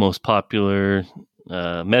by most popular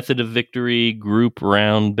method of victory, group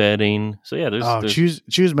round betting. So yeah, there's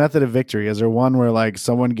choose method of victory. Is there one where like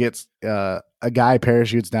someone gets a guy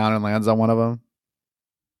parachutes down and lands on one of them?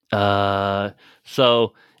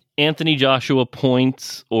 So Anthony Joshua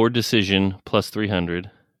points or decision plus 300.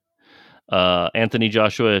 Anthony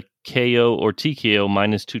Joshua KO or TKO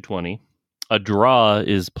minus 220. A draw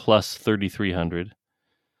is plus 3,300.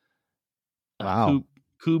 Wow.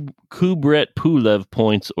 Kubrat Pulev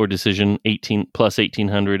points or decision 18 plus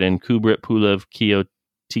 1,800, and Kubrat Pulev KO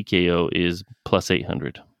TKO is plus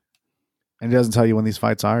 800. And it doesn't tell you when these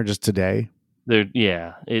fights are, just today.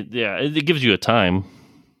 It gives you a time.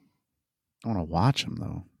 I want to watch them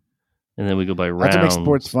though. And then we go by rounds. That's what makes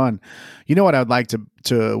sports fun. You know what I'd like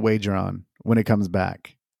to wager on when it comes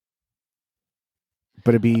back?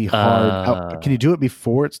 But it'd be hard. Can you do it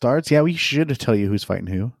before it starts? Yeah, we should tell you who's fighting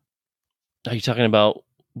who. Are you talking about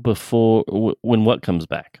before when what comes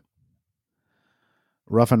back?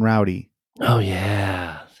 Rough and Rowdy. Oh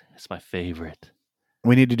yeah, it's my favorite.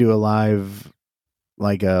 We need to do a live,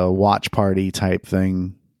 like a watch party type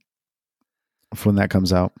thing when that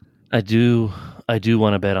comes out. I do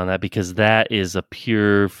want to bet on that because that is a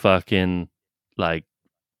pure fucking like.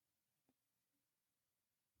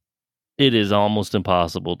 It is almost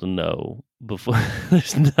impossible to know before.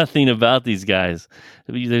 There's nothing about these guys.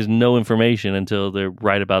 There's no information until they're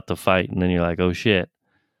right about the fight, and then you're like, "Oh shit!"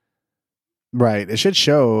 Right. It should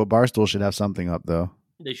show. Barstool should have something up though.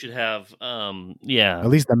 They should have, at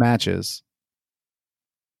least the matches.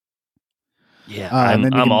 Yeah,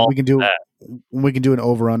 I'm all. We can do an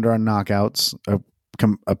over under on knockouts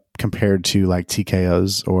compared to like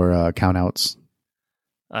TKOs or countouts.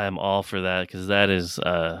 I am all for that because that is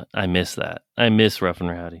I miss that. I miss Rough and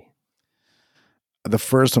Rowdy. The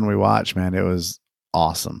first one we watched, man, it was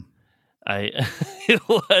awesome. It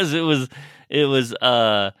was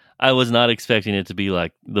I was not expecting it to be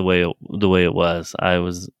like the way it was.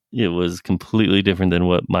 It was completely different than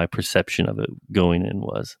what my perception of it going in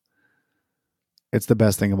was. It's the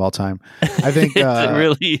best thing of all time. I think it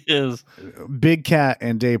really is. Big Cat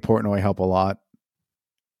and Dave Portnoy help a lot.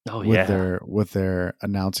 Oh with their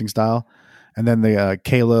announcing style, and then the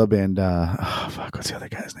Caleb and what's the other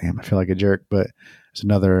guy's name? I feel like a jerk, but there's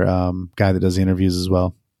another guy that does the interviews as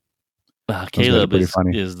well. Caleb pretty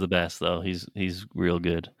funny. is the best though. He's real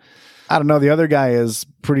good. I don't know. The other guy is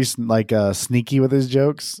pretty sneaky with his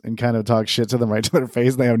jokes and kind of talks shit to them right to their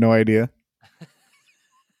face. They have no idea.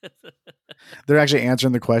 They're actually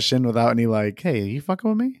answering the question without any like, "Hey, are you fucking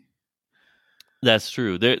with me?" That's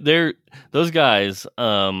true. They're those guys.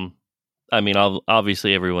 I mean,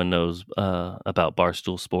 obviously everyone knows about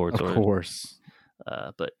Barstool Sports, Of course.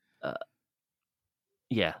 But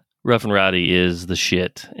yeah, Rough and Rowdy is the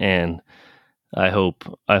shit, and I hope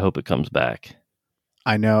it comes back.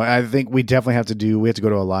 I know. I think we definitely have to go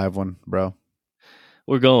to a live one, bro.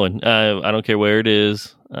 We're going. I don't care where it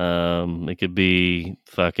is. It could be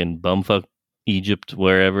fucking bumfuck Egypt,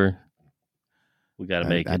 wherever. We got to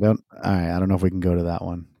make it. I don't know if we can go to that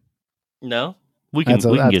one. No, we can. We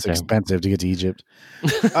can get there. It's expensive to get to Egypt.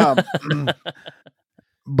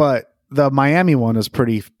 But the Miami one is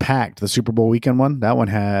pretty packed. The Super Bowl weekend one, that one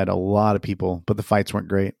had a lot of people, but the fights weren't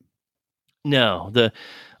great. No,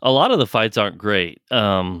 a lot of the fights aren't great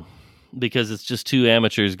because it's just two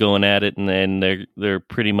amateurs going at it, and then they're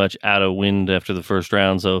pretty much out of wind after the first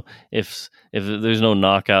round. So if there's no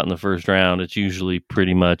knockout in the first round, it's usually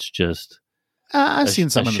pretty much just. I've seen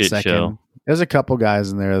some in the second. Show. There's a couple guys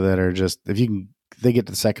in there that are just they get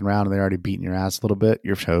to the second round and they're already beating your ass a little bit.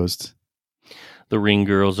 You're toast. The ring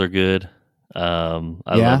girls are good. I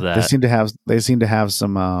love that. They seem to have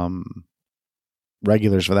some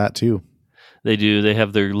regulars for that too. They do. They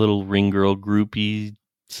have their little ring girl groupie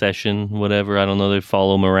session, whatever. I don't know. They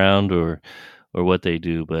follow them around or what they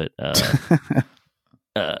do, but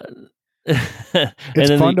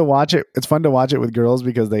it's fun to watch it. It's fun to watch it with girls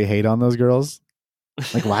because they hate on those girls.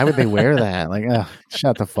 Like, why would they wear that? Like,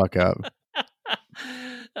 shut the fuck up.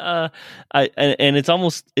 And it's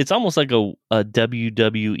almost like a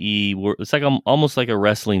WWE. It's like almost like a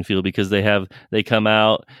wrestling feel because they come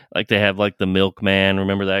out like they have like the milkman.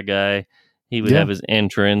 Remember that guy? He would have his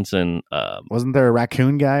entrance, and wasn't there a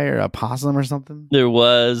raccoon guy or a possum or something?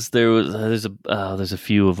 There's a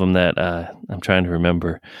few of them that I'm trying to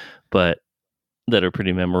remember, but that are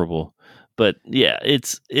pretty memorable. But yeah,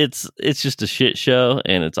 it's just a shit show,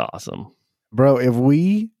 and it's awesome, bro. If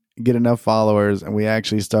we get enough followers and we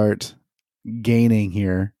actually start gaining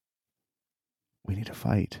here, we need to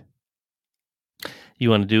fight. You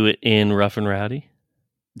want to do it in Rough and Rowdy?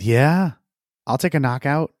 Yeah, I'll take a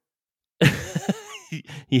knockout.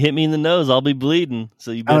 You hit me in the nose, I'll be bleeding.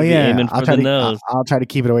 So you better be aiming for the nose. I'll try to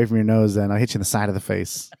keep it away from your nose. Then I'll hit you in the side of the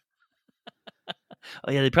face.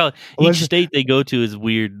 Oh yeah, they probably each state they go to is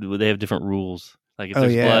weird. They have different rules. Like if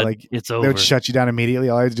there's blood, like it's over. They would shut you down immediately.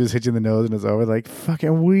 All I have to do is hit you in the nose and it's over. Like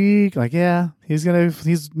fucking weak. Like he's nervous.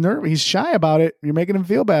 He's shy about it. You're making him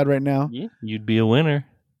feel bad right now. Yeah, you'd be a winner,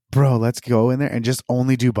 bro. Let's go in there and just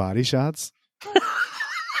only do body shots.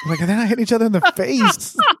 Like they're not hitting each other in the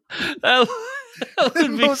face. that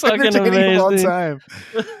would be fucking amazing. All time.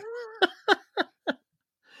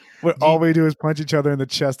 Where all we do is punch each other in the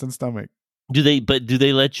chest and stomach. Do they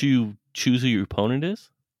let you choose who your opponent is?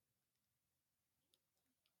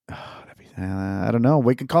 I don't know.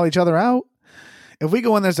 We can call each other out. If we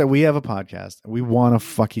go in there and say we have a podcast and we want to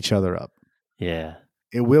fuck each other up. Yeah.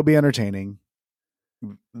 It will be entertaining.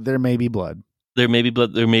 There may be blood. There may be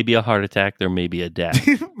blood. There may be a heart attack. There may be a death.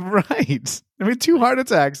 Right. I mean, 2 heart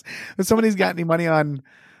attacks. If somebody's got any money on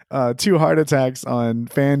 2 heart attacks on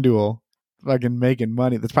FanDuel, fucking making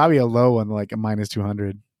money. That's probably a low one, like a minus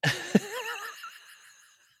 200.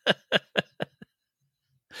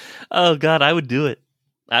 Oh God, I would do it.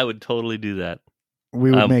 I would totally do that.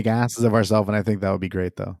 We would make asses of ourselves, and I think that would be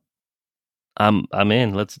great, though. I'm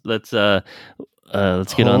in. Let's get on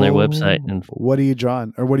their website. And what are you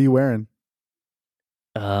drawing, or what are you wearing?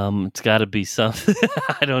 It's got to be something.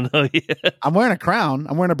 I don't know yet. I'm wearing a crown.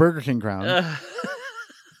 I'm wearing a Burger King crown.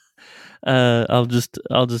 I'll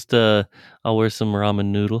wear some ramen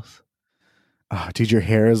noodles. Oh, dude, your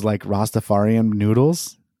hair is like Rastafarian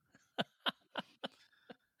noodles.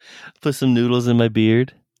 Put some noodles in my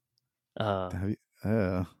beard. I'm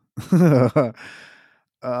trying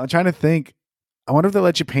to think. I wonder if they'll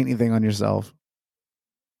let you paint anything on yourself.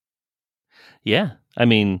 Yeah, I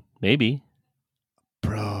mean, maybe.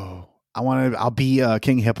 Bro, I'll be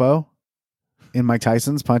King Hippo in Mike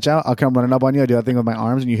Tyson's Punch Out. I'll come running up on you. I do that thing with my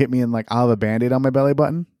arms, and you hit me, and like I'll have a Band-Aid on my belly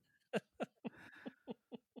button.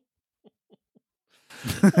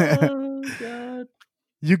 Oh God!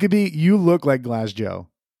 You look like Glass Joe.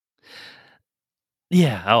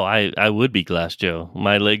 Yeah. Oh, I would be Glass Joe.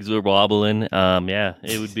 My legs were wobbling. Yeah,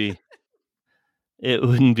 it would be. It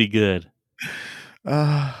wouldn't be good.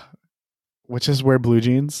 Which is wear blue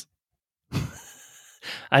jeans.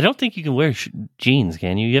 I don't think you can wear jeans,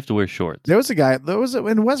 can you? You have to wear shorts. There was a guy.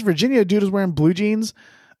 In West Virginia. A dude was wearing blue jeans,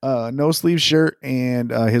 no sleeve shirt,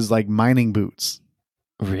 and his like mining boots.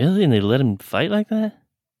 Really? And they let him fight like that?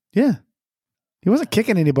 Yeah, he wasn't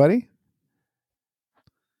kicking anybody.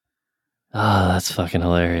 Oh, that's fucking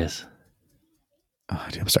hilarious. Oh,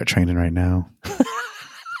 dude, I'm start training right now.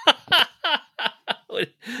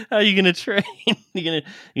 How are you gonna train? You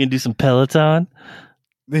gonna do some Peloton?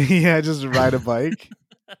 Yeah, just ride a bike.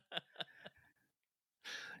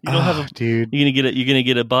 You don't have a dude. You're gonna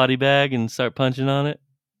get a body bag and start punching on it?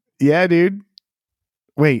 Yeah, dude.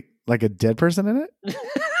 Wait, like a dead person in it?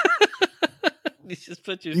 You just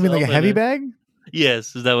put You mean like a heavy bag?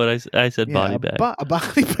 Yes, is that what I said? Yeah, body bag. A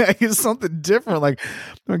body bag is something different. Like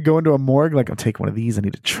I'm gonna go into a morgue. Like I'll take one of these. I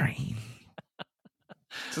need to train.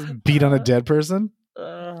 Just beat on a dead person.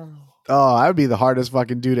 Oh, I would be the hardest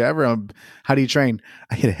fucking dude ever. How do you train?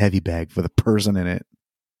 I hit a heavy bag with a person in it.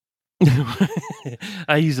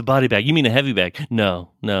 I use a body bag. You mean a heavy bag? No.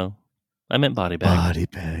 I meant body bag. Body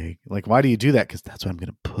bag. Like, why do you do that? Because that's what I'm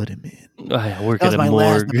going to put him in. I work That's at a my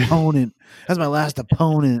morgue. last opponent. That's my last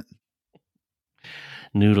opponent.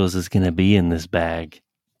 Noodles is going to be in this bag.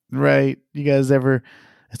 Right. You guys ever...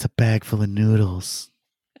 It's a bag full of noodles.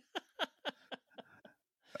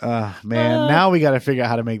 Man. Now we got to figure out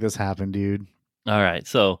how to make this happen, dude. All right.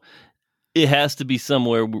 So it has to be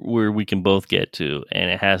somewhere where we can both get to.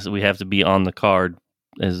 And we have to be on the card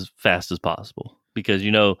as fast as possible. Because,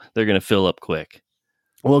 they're going to fill up quick.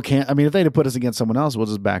 Well, if they'd have put us against someone else, we'll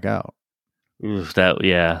just back out. Oof,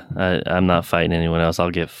 I'm not fighting anyone else.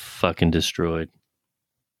 I'll get fucking destroyed.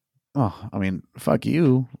 Oh, fuck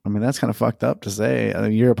you. That's kind of fucked up to say.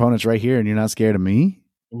 Your opponent's right here and you're not scared of me?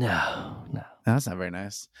 No. That's not very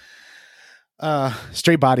nice.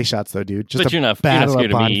 Straight body shots, though, dude. But you're not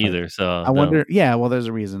scared of me either, so... I wonder... Yeah, well, there's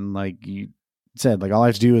a reason. Like you said, like all I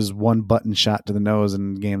have to do is one button shot to the nose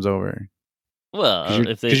and the game's over. Well,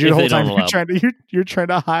 if they the whole time don't allow... you're trying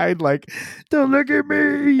to hide, like, don't look at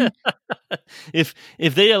me. If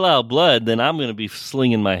they allow blood, then I'm going to be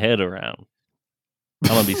slinging my head around.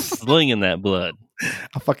 I'm going to be slinging that blood.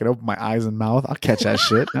 I'll fucking open my eyes and mouth. I'll catch that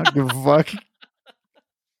shit. I don't give a fuck.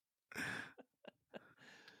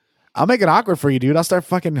 I'll make it awkward for you, dude. I'll start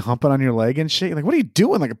fucking humping on your leg and shit. Like, what are you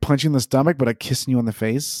doing? Like, punching in the stomach, but kissing you on the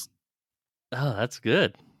face. Oh, that's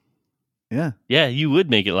good. Yeah. Yeah, you would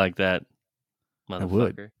make it like that.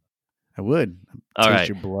 Motherfucker. I would. All Taste right.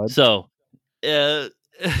 your blood. So,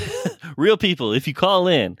 real people, if you call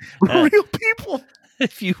in, real people,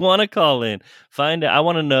 if you want to call in, find out. I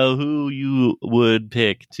want to know who you would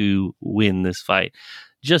pick to win this fight,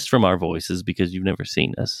 just from our voices, because you've never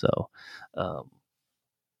seen us. So,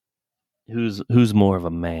 who's more of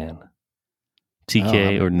a man,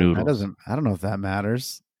 TK or Noodles? I don't know if that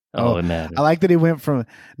matters. Oh, it matters. I like that he went from,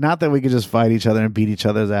 not that we could just fight each other and beat each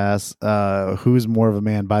other's ass. Who's more of a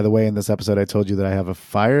man? By the way, in this episode, I told you that I have a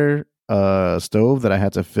fire stove that I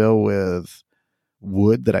had to fill with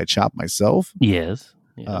wood that I chopped myself. Yes.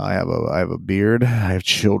 I have a beard. I have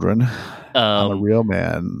children. I'm a real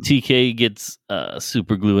man. TK gets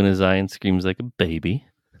super glue in his eye and screams like a baby.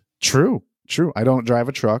 True. I don't drive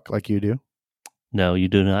a truck like you do. No, you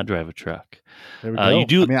do not drive a truck. There we go. You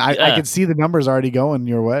do. I can see the numbers already going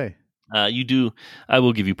your way. You do. I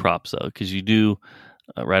will give you props though, because you do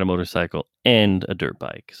ride a motorcycle and a dirt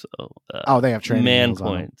bike. So, they have training. Man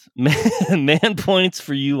points. Man points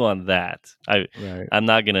for you on that. I'm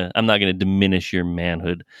not gonna diminish your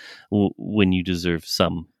manhood when you deserve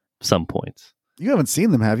some points. You haven't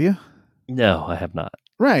seen them, have you? No, I have not.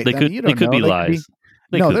 Right. They could be lies.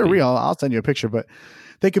 They're real. I'll send you a picture, but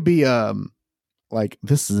they could be like,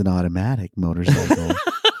 this is an automatic motorcycle.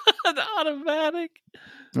 An automatic?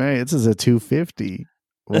 Right. This is a 250.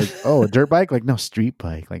 Like, a dirt bike? Like, no, street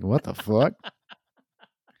bike. Like, what the fuck?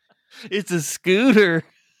 It's a scooter.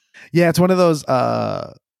 Yeah, it's one of those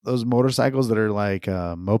motorcycles that are like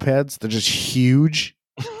mopeds. They're just huge.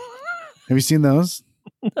 Have you seen those?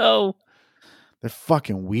 No. They're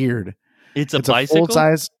fucking weird. It's a bicycle?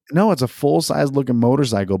 It's a full-size looking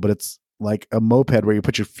motorcycle, but it's like a moped where you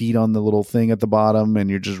put your feet on the little thing at the bottom and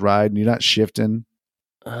you're just riding. You're not shifting.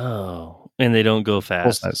 Oh, and they don't go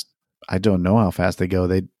fast. Full-size. I don't know how fast they go.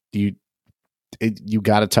 You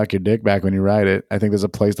got to tuck your dick back when you ride it. I think there's a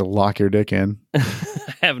place to lock your dick in. I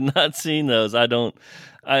have not seen those. I don't.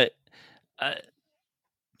 They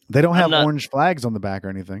don't have orange flags on the back or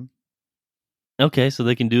anything. Okay, so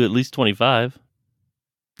they can do at least 25.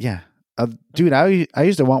 Yeah. Dude, I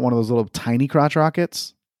used to want one of those little tiny crotch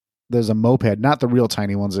rockets. There's a moped, not the real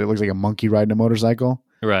tiny ones. It looks like a monkey riding a motorcycle.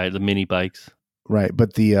 Right, the mini bikes. Right,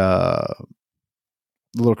 but the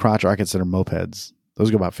little crotch rockets that are mopeds.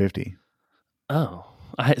 Those go about 50. Oh,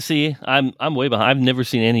 I see. I'm way behind. I've never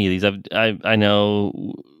seen any of these. I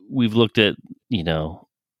know we've looked at the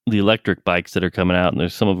electric bikes that are coming out, and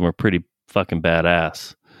there's some of them are pretty fucking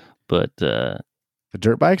badass. But the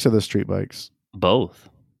dirt bikes or the street bikes? Both.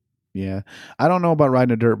 Yeah, I don't know about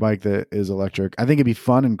riding a dirt bike that is electric. I think it'd be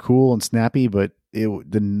fun and cool and snappy, but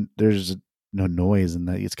there's no noise, and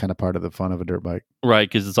that it's kind of part of the fun of a dirt bike. Right,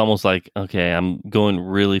 because it's almost like, okay, I'm going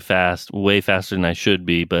really fast, way faster than I should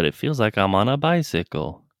be, but it feels like I'm on a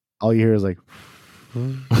bicycle. All you hear is like,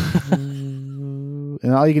 and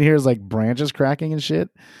all you can hear is like branches cracking and shit.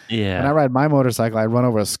 Yeah. When I ride my motorcycle, I run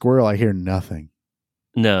over a squirrel. I hear nothing.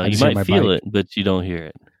 No, you might feel it, but you don't hear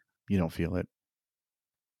it. You don't feel it.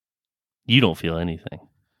 You don't feel anything.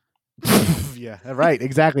 Yeah, right.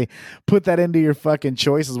 Exactly. Put that into your fucking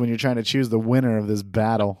choices when you're trying to choose the winner of this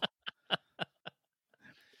battle.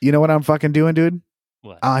 You know what I'm fucking doing, dude?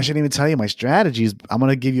 What? Oh, I shouldn't even tell you my strategies. I'm going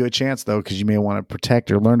to give you a chance, though, because you may want to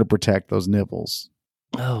protect or learn to protect those nipples.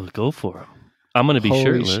 Oh, go for them. I'm going to be Holy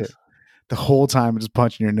shirtless. Shit. The whole time just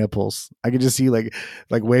punching your nipples. I can just see like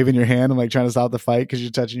waving your hand and like trying to stop the fight because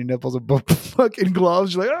you're touching your nipples with both fucking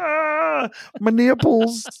gloves. You're like, ah, my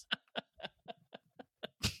nipples.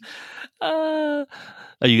 Are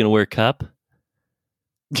you going to wear a cup?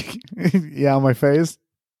 Yeah, on my face.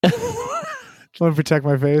 Want to protect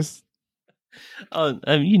my face? Oh,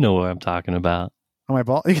 I mean, you know what I'm talking about. On my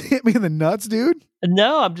ball? You hit me in the nuts, dude?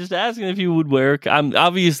 No, I'm just asking if you would wear.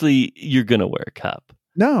 Obviously, you're gonna wear a cup.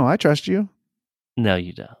 No, I trust you. No,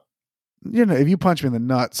 you don't. You know, if you punch me in the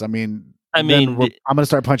nuts, I'm gonna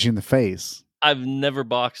start punching you in the face. I've never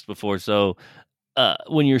boxed before, so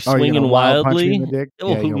when you're Oh, swinging wildly, punch me in the dick?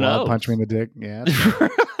 oh, who knows? Punch me in the dick. Yeah.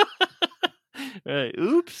 Right.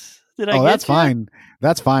 Oops. Did I? Oh, get that's you? fine.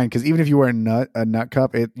 That's fine because even if you wear a nut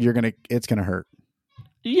cup, it's gonna hurt.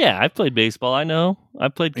 Yeah, I played baseball. I know. I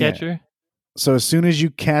played catcher. Yeah. So as soon as you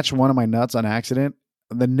catch one of my nuts on accident,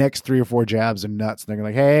 the next 3 or 4 jabs are nuts. They're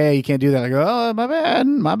like, "Hey, you can't do that." I go, "Oh, my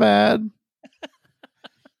bad."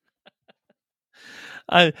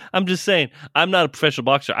 I'm just saying. I'm not a professional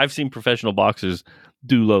boxer. I've seen professional boxers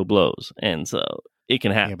do low blows, and so it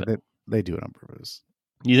can happen. Yeah, but they do it on purpose.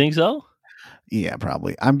 You think so? Yeah,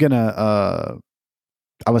 probably. I'm gonna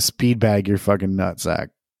speed bag your fucking nutsack.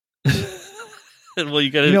 Well,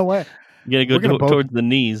 you gotta. You know what? You gotta go towards the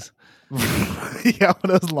knees. Yeah,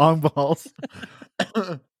 one of those long balls.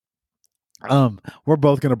 We're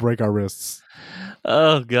both gonna break our wrists.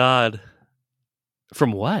 Oh God!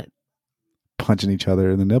 From what? Punching each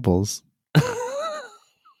other in the nipples.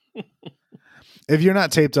 If you're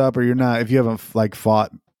not taped up, or if you haven't like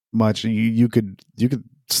fought much, you could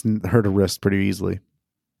hurt a wrist pretty easily.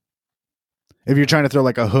 If you're trying to throw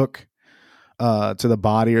like a hook to the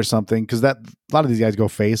body or something, because a lot of these guys go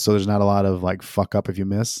face, so there's not a lot of like fuck up if you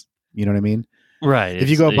miss. You know what I mean? Right. If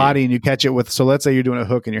you go body and you catch it with, so let's say you're doing a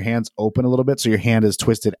hook and your hand's open a little bit, so your hand is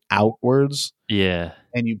twisted outwards. Yeah.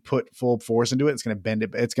 And you put full force into it, it's going to bend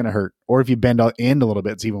it. It's going to hurt. Or if you bend out end a little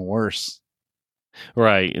bit, it's even worse.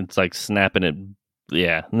 Right. It's like snapping it.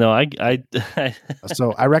 Yeah. No, I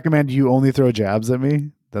So I recommend you only throw jabs at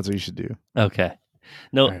me. That's what you should do. Okay.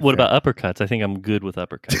 No, right, what about uppercuts? I think I'm good with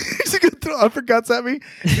uppercuts. He's going to throw uppercuts at me?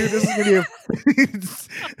 Dude, this is going to be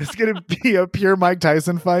it's going to be a pure Mike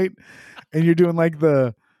Tyson fight. And you're doing like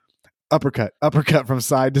the uppercut from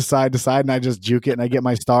side to side to side. And I just juke it and I get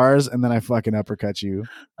my stars and then I fucking uppercut you.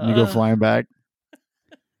 And you go flying back.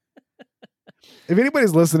 If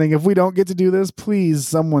anybody's listening, if we don't get to do this, please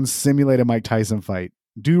someone simulate a Mike Tyson fight.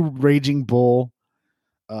 Do Raging Bull.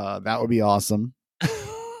 That would be awesome.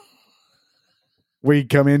 Where you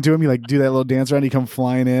come into him, you like do that little dance around, you come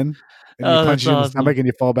flying in and you punch you in the stomach and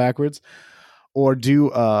you fall backwards. Or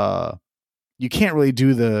do you can't really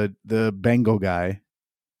do the Bengal guy.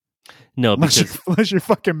 No, unless you're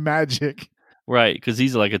fucking magic. Right, because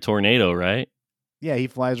he's like a tornado, right? Yeah, he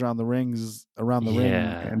flies around the ring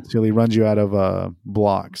until he runs you out of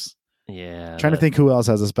blocks. Yeah. Trying to think who else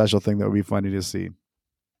has a special thing that would be funny to see.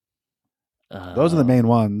 Those are the main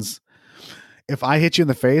ones. If I hit you in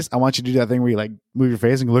the face, I want you to do that thing where you like move your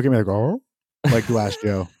face and look at me like, oh, like Last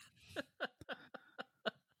Joe.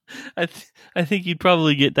 I think you'd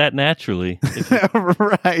probably get that naturally.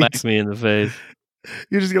 Right. Smack me in the face.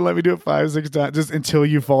 You're just going to let me do it 5-6 times just until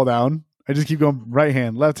you fall down. I just keep going right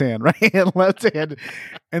hand, left hand, left hand.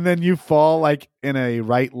 And then you fall like in a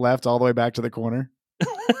right, left, all the way back to the corner.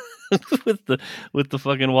 with the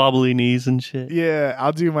fucking wobbly knees and shit. Yeah,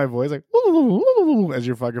 I'll do my voice like, ooh, ooh, as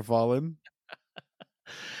you're fucking falling.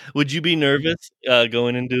 Would you be nervous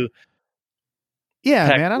going into? Yeah,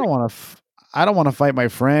 man, I don't want to fight my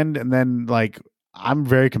friend, and then like I'm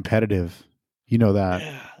very competitive. You know that.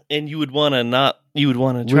 And you would want to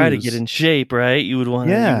try to get Lose. in shape, right? You would want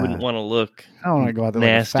to try to get Lose. in shape, right? You wouldn't want to look I don't want to go out there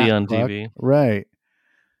nasty like a fat on fuck. TV. Right.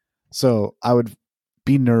 So I would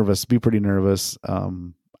be nervous, be pretty nervous.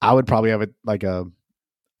 I would probably have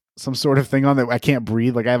some sort of thing on that I can't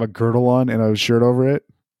breathe. Like I have a girdle on and a shirt over it.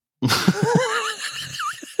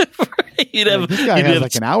 This guy has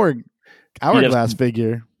like an hourglass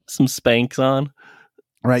figure. Some Spanx on.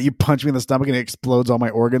 Right. You punch me in the stomach and it explodes all my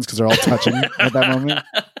organs because they're all touching at that moment.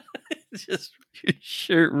 Just your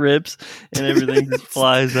shirt rips and everything just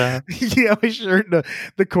flies out. Yeah, my shirt,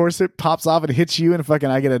 the corset pops off and hits you, and fucking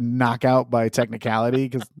I get a knockout by technicality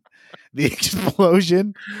because the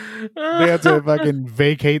explosion. They have to fucking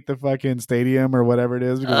vacate the fucking stadium or whatever it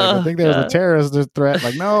is because I think there was a terrorist threat.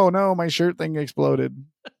 Like, no, my shirt thing exploded.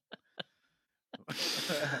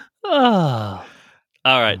 All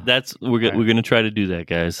right, we're gonna try to do that,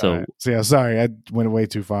 guys. So, right. So yeah, sorry, I went way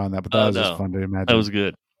too far on that, but that was just fun to imagine.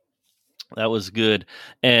 That was good.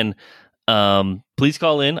 And please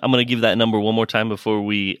call in. I'm going to give that number one more time before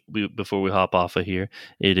we hop off of here.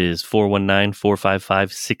 It is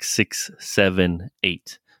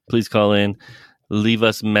 419-455-6678. Please call in. Leave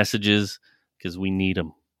us messages because we need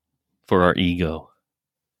them for our ego.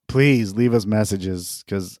 Please leave us messages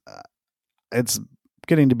because it's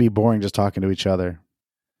getting to be boring just talking to each other.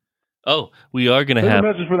 Oh, we are going to There's have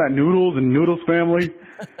a message for that Noodles and Noodles family.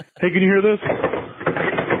 Hey, can you hear this?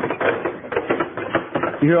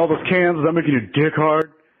 You hear all those cans? Is that making your dick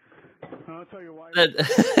hard? I'll tell you why.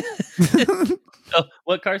 Oh,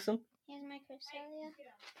 what, Carson? Here's my Cresselia.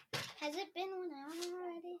 Has it been 1 hour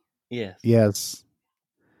already? Yes. Yes.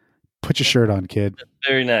 Put your shirt on, kid.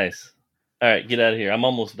 Very nice. All right, get out of here. I'm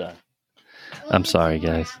almost done. I'm sorry,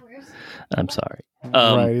 guys. I'm sorry.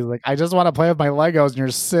 Right. He's like, I just want to play with my Legos, and you're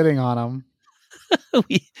sitting on them.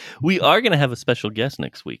 we are going to have a special guest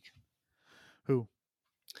next week. Who?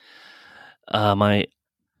 My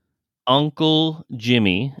Uncle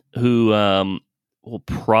Jimmy, who will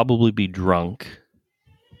probably be drunk,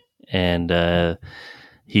 and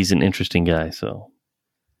he's an interesting guy, so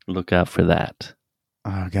look out for that.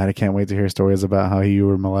 Oh God, I can't wait to hear stories about how you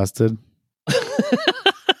were molested.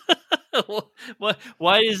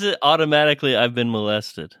 Why is it automatically I've been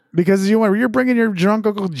molested? Because you're bringing your drunk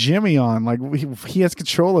Uncle Jimmy on. Like he has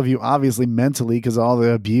control of you, obviously mentally, because of all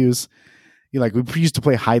the abuse. We used to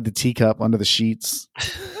play hide the teacup under the sheets.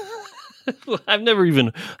 I've never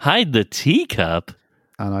even hide the teacup.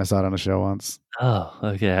 I know, I saw it on a show once. Oh,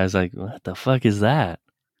 okay. I was like, what the fuck is that?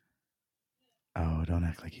 Oh, don't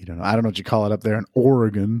act like you don't know. I don't know what you call it up there in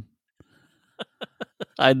Oregon.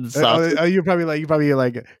 Hide the sausage. You're probably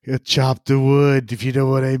like chop the wood, if you know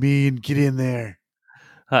what I mean. Get in there.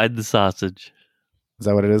 Hide the sausage. Is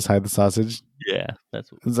that what it is? Hide the sausage? Yeah,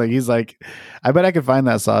 that's what it's like. He's like, I bet I could find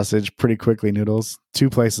that sausage pretty quickly, Noodles.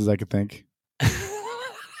 2 places I could think.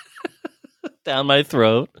 Down my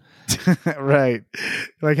throat. Right.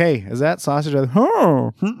 Like, hey, is that sausage?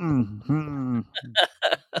 Oh.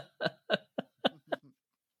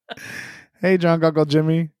 Hey, drunk Uncle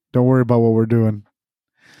Jimmy. Don't worry about what we're doing.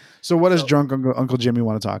 So what does drunk Uncle Jimmy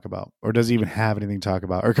want to talk about? Or does he even have anything to talk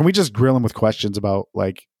about? Or can we just grill him with questions about,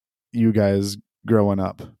 like, you guys growing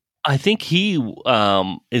up? I think he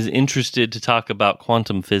is interested to talk about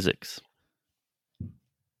quantum physics.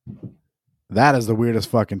 That is the weirdest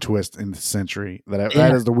fucking twist in the century.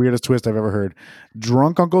 That is the weirdest twist I've ever heard.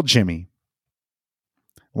 Drunk Uncle Jimmy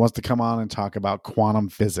wants to come on and talk about quantum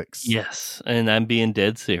physics. Yes, and I'm being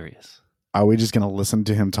dead serious. Are we just going to listen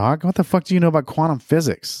to him talk? What the fuck do you know about quantum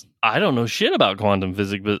physics? I don't know shit about quantum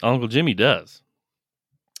physics, but Uncle Jimmy does.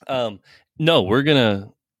 No, we're going to...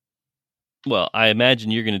 Well, I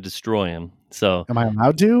imagine you're going to destroy him. So, am I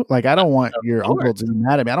allowed to? Like, I don't want your uncle to be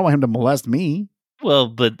mad at me. I don't want him to molest me. Well,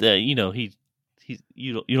 but you know,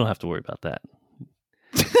 you don't have to worry about that.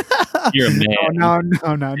 You're a man. No,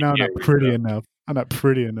 I'm not pretty enough. I'm not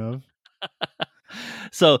pretty enough.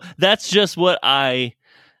 So that's just what I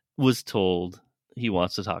was told he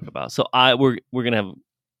wants to talk about. So we're gonna have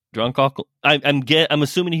drunk uncle. I'm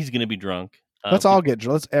assuming he's gonna be drunk. Let's all get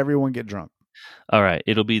drunk. Let's everyone get drunk. All right.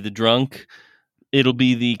 It'll be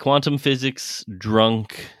the quantum physics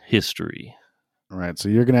drunk history. All right. So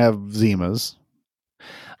you're gonna have Zimas.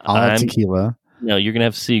 I'll have tequila. No, you're gonna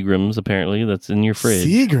have Seagrams. Apparently, that's in your fridge.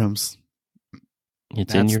 Seagrams.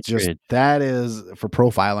 It's in your fridge. That is for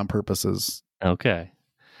profiling purposes. Okay.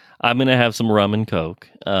 I'm gonna have some rum and Coke.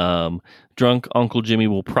 Drunk Uncle Jimmy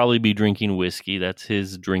will probably be drinking whiskey. That's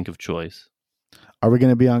his drink of choice. Are we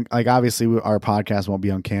going to be on, like, obviously our podcast won't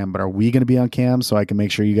be on cam, but are we going to be on cam so I can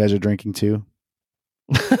make sure you guys are drinking too?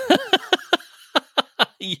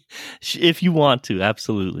 If you want to,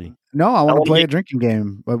 absolutely. No, I want wanna to play make- a drinking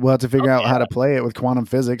game, but we'll have to figure out how to play it with quantum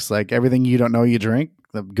physics. Like everything you don't know, you drink.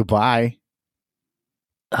 Goodbye.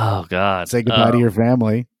 Oh God! Say goodbye to your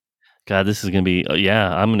family. God, this is gonna be.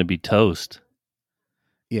 I'm gonna be toast.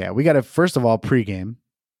 Yeah, we got to first of all pregame.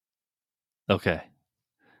 Okay.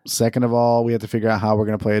 Second of all, we have to figure out how we're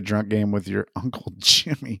going to play a drunk game with your Uncle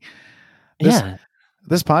Jimmy.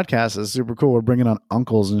 This podcast is super cool. We're bringing on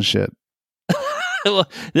uncles and shit. Well,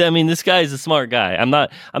 I mean, this guy is a smart guy. I'm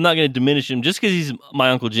not going to diminish him just because he's my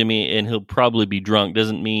Uncle Jimmy and he'll probably be drunk.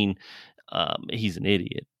 Doesn't mean he's an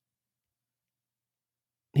idiot.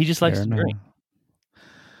 He just likes to drink.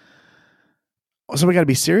 So we got to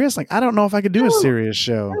be serious. Like I don't know if I could do a serious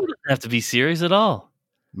show. I don't have to be serious at all.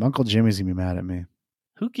 Uncle Jimmy's gonna be mad at me.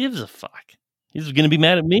 Who gives a fuck? He's going to be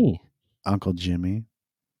mad at me. Uncle Jimmy.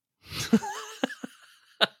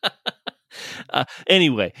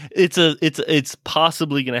 Anyway, it's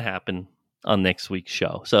possibly going to happen on next week's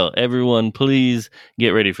show. So everyone, please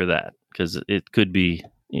get ready for that because it could be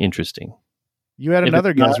interesting. You had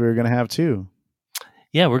another guest we were going to have too.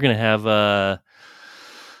 Yeah, we're going to have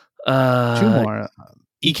two more.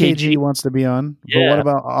 EKG wants to be on. Yeah. But what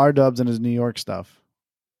about R-Dubs and his New York stuff?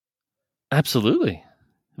 Absolutely.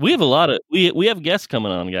 We have a lot of we have guests coming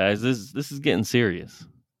on, guys. This is getting serious.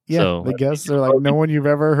 Yeah, so, the guests are like no one you've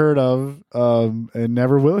ever heard of, and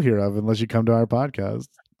never will hear of unless you come to our podcast.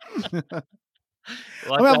 I'm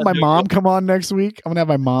gonna have my mom come on next week. I'm gonna have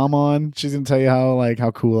my mom on. She's gonna tell you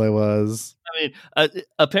how cool I was. I mean,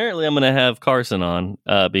 apparently I'm gonna have Carson on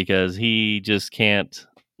because he just can't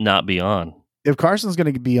not be on. If Carson's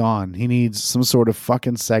gonna be on, he needs some sort of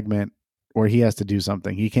fucking segment where he has to do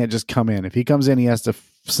something. He can't just come in. If he comes in, he has to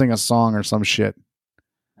sing a song or some shit.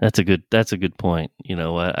 That's a good point. You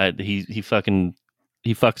know what? He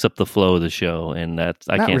fucks up the flow of the show, and that's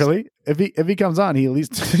I Not can't really. If he comes on, he at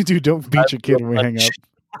least dude, don't beat your kid when we hang up.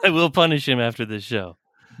 I will punish him after this show.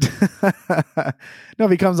 No,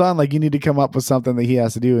 if he comes on, like you need to come up with something that he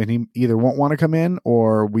has to do, and he either won't want to come in,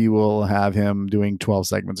 or we will have him doing 12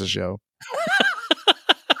 segments a show.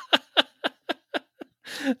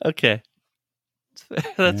 Okay,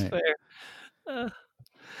 that's fair.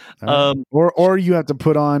 Or you have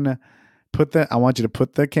to I want you to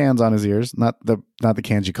put the cans on his ears, not the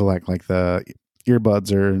cans you collect, like the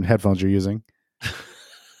earbuds or headphones you're using.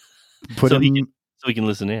 So he can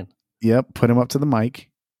listen in. Yep, put him up to the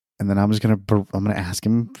mic, and then I'm gonna ask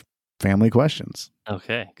him family questions.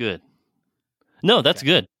 Okay, good. No, that's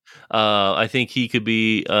good. I think he could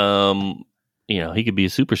be, he could be a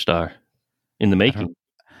superstar in the making.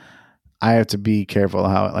 I have to be careful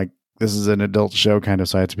how this is an adult show kind of,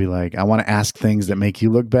 so I have to be like, I want to ask things that make you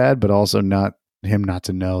look bad, but also not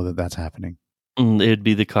to know that that's happening. It'd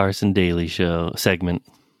be the Carson Daly Show segment.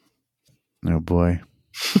 Oh boy.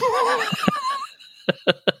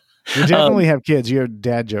 You definitely have kids. You have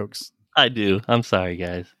dad jokes. I do. I'm sorry,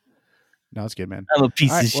 guys. No, it's good, man. I'm a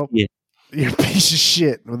piece of shit. You're a piece of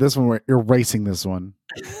shit. With this one, we're erasing this one.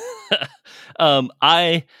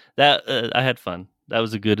 I had fun. That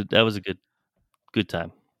was a good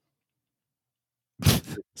time.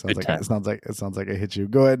 It sounds like I hit you.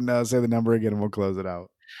 Go ahead and say the number again, and we'll close it out.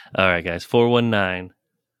 All right, guys.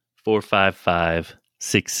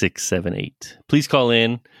 419-455-6678. Please call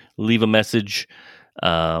in. Leave a message.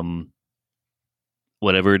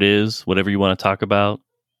 Whatever it is, whatever you want to talk about,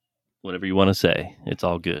 whatever you want to say, it's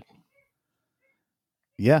all good.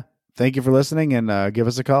 Yeah. Thank you for listening, and give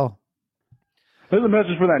us a call. There's a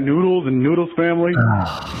message for that Noodles and Noodles family.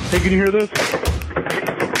 Hey, can you hear this?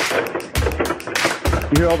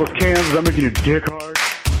 You hear all those cans? Is that making your dick hard?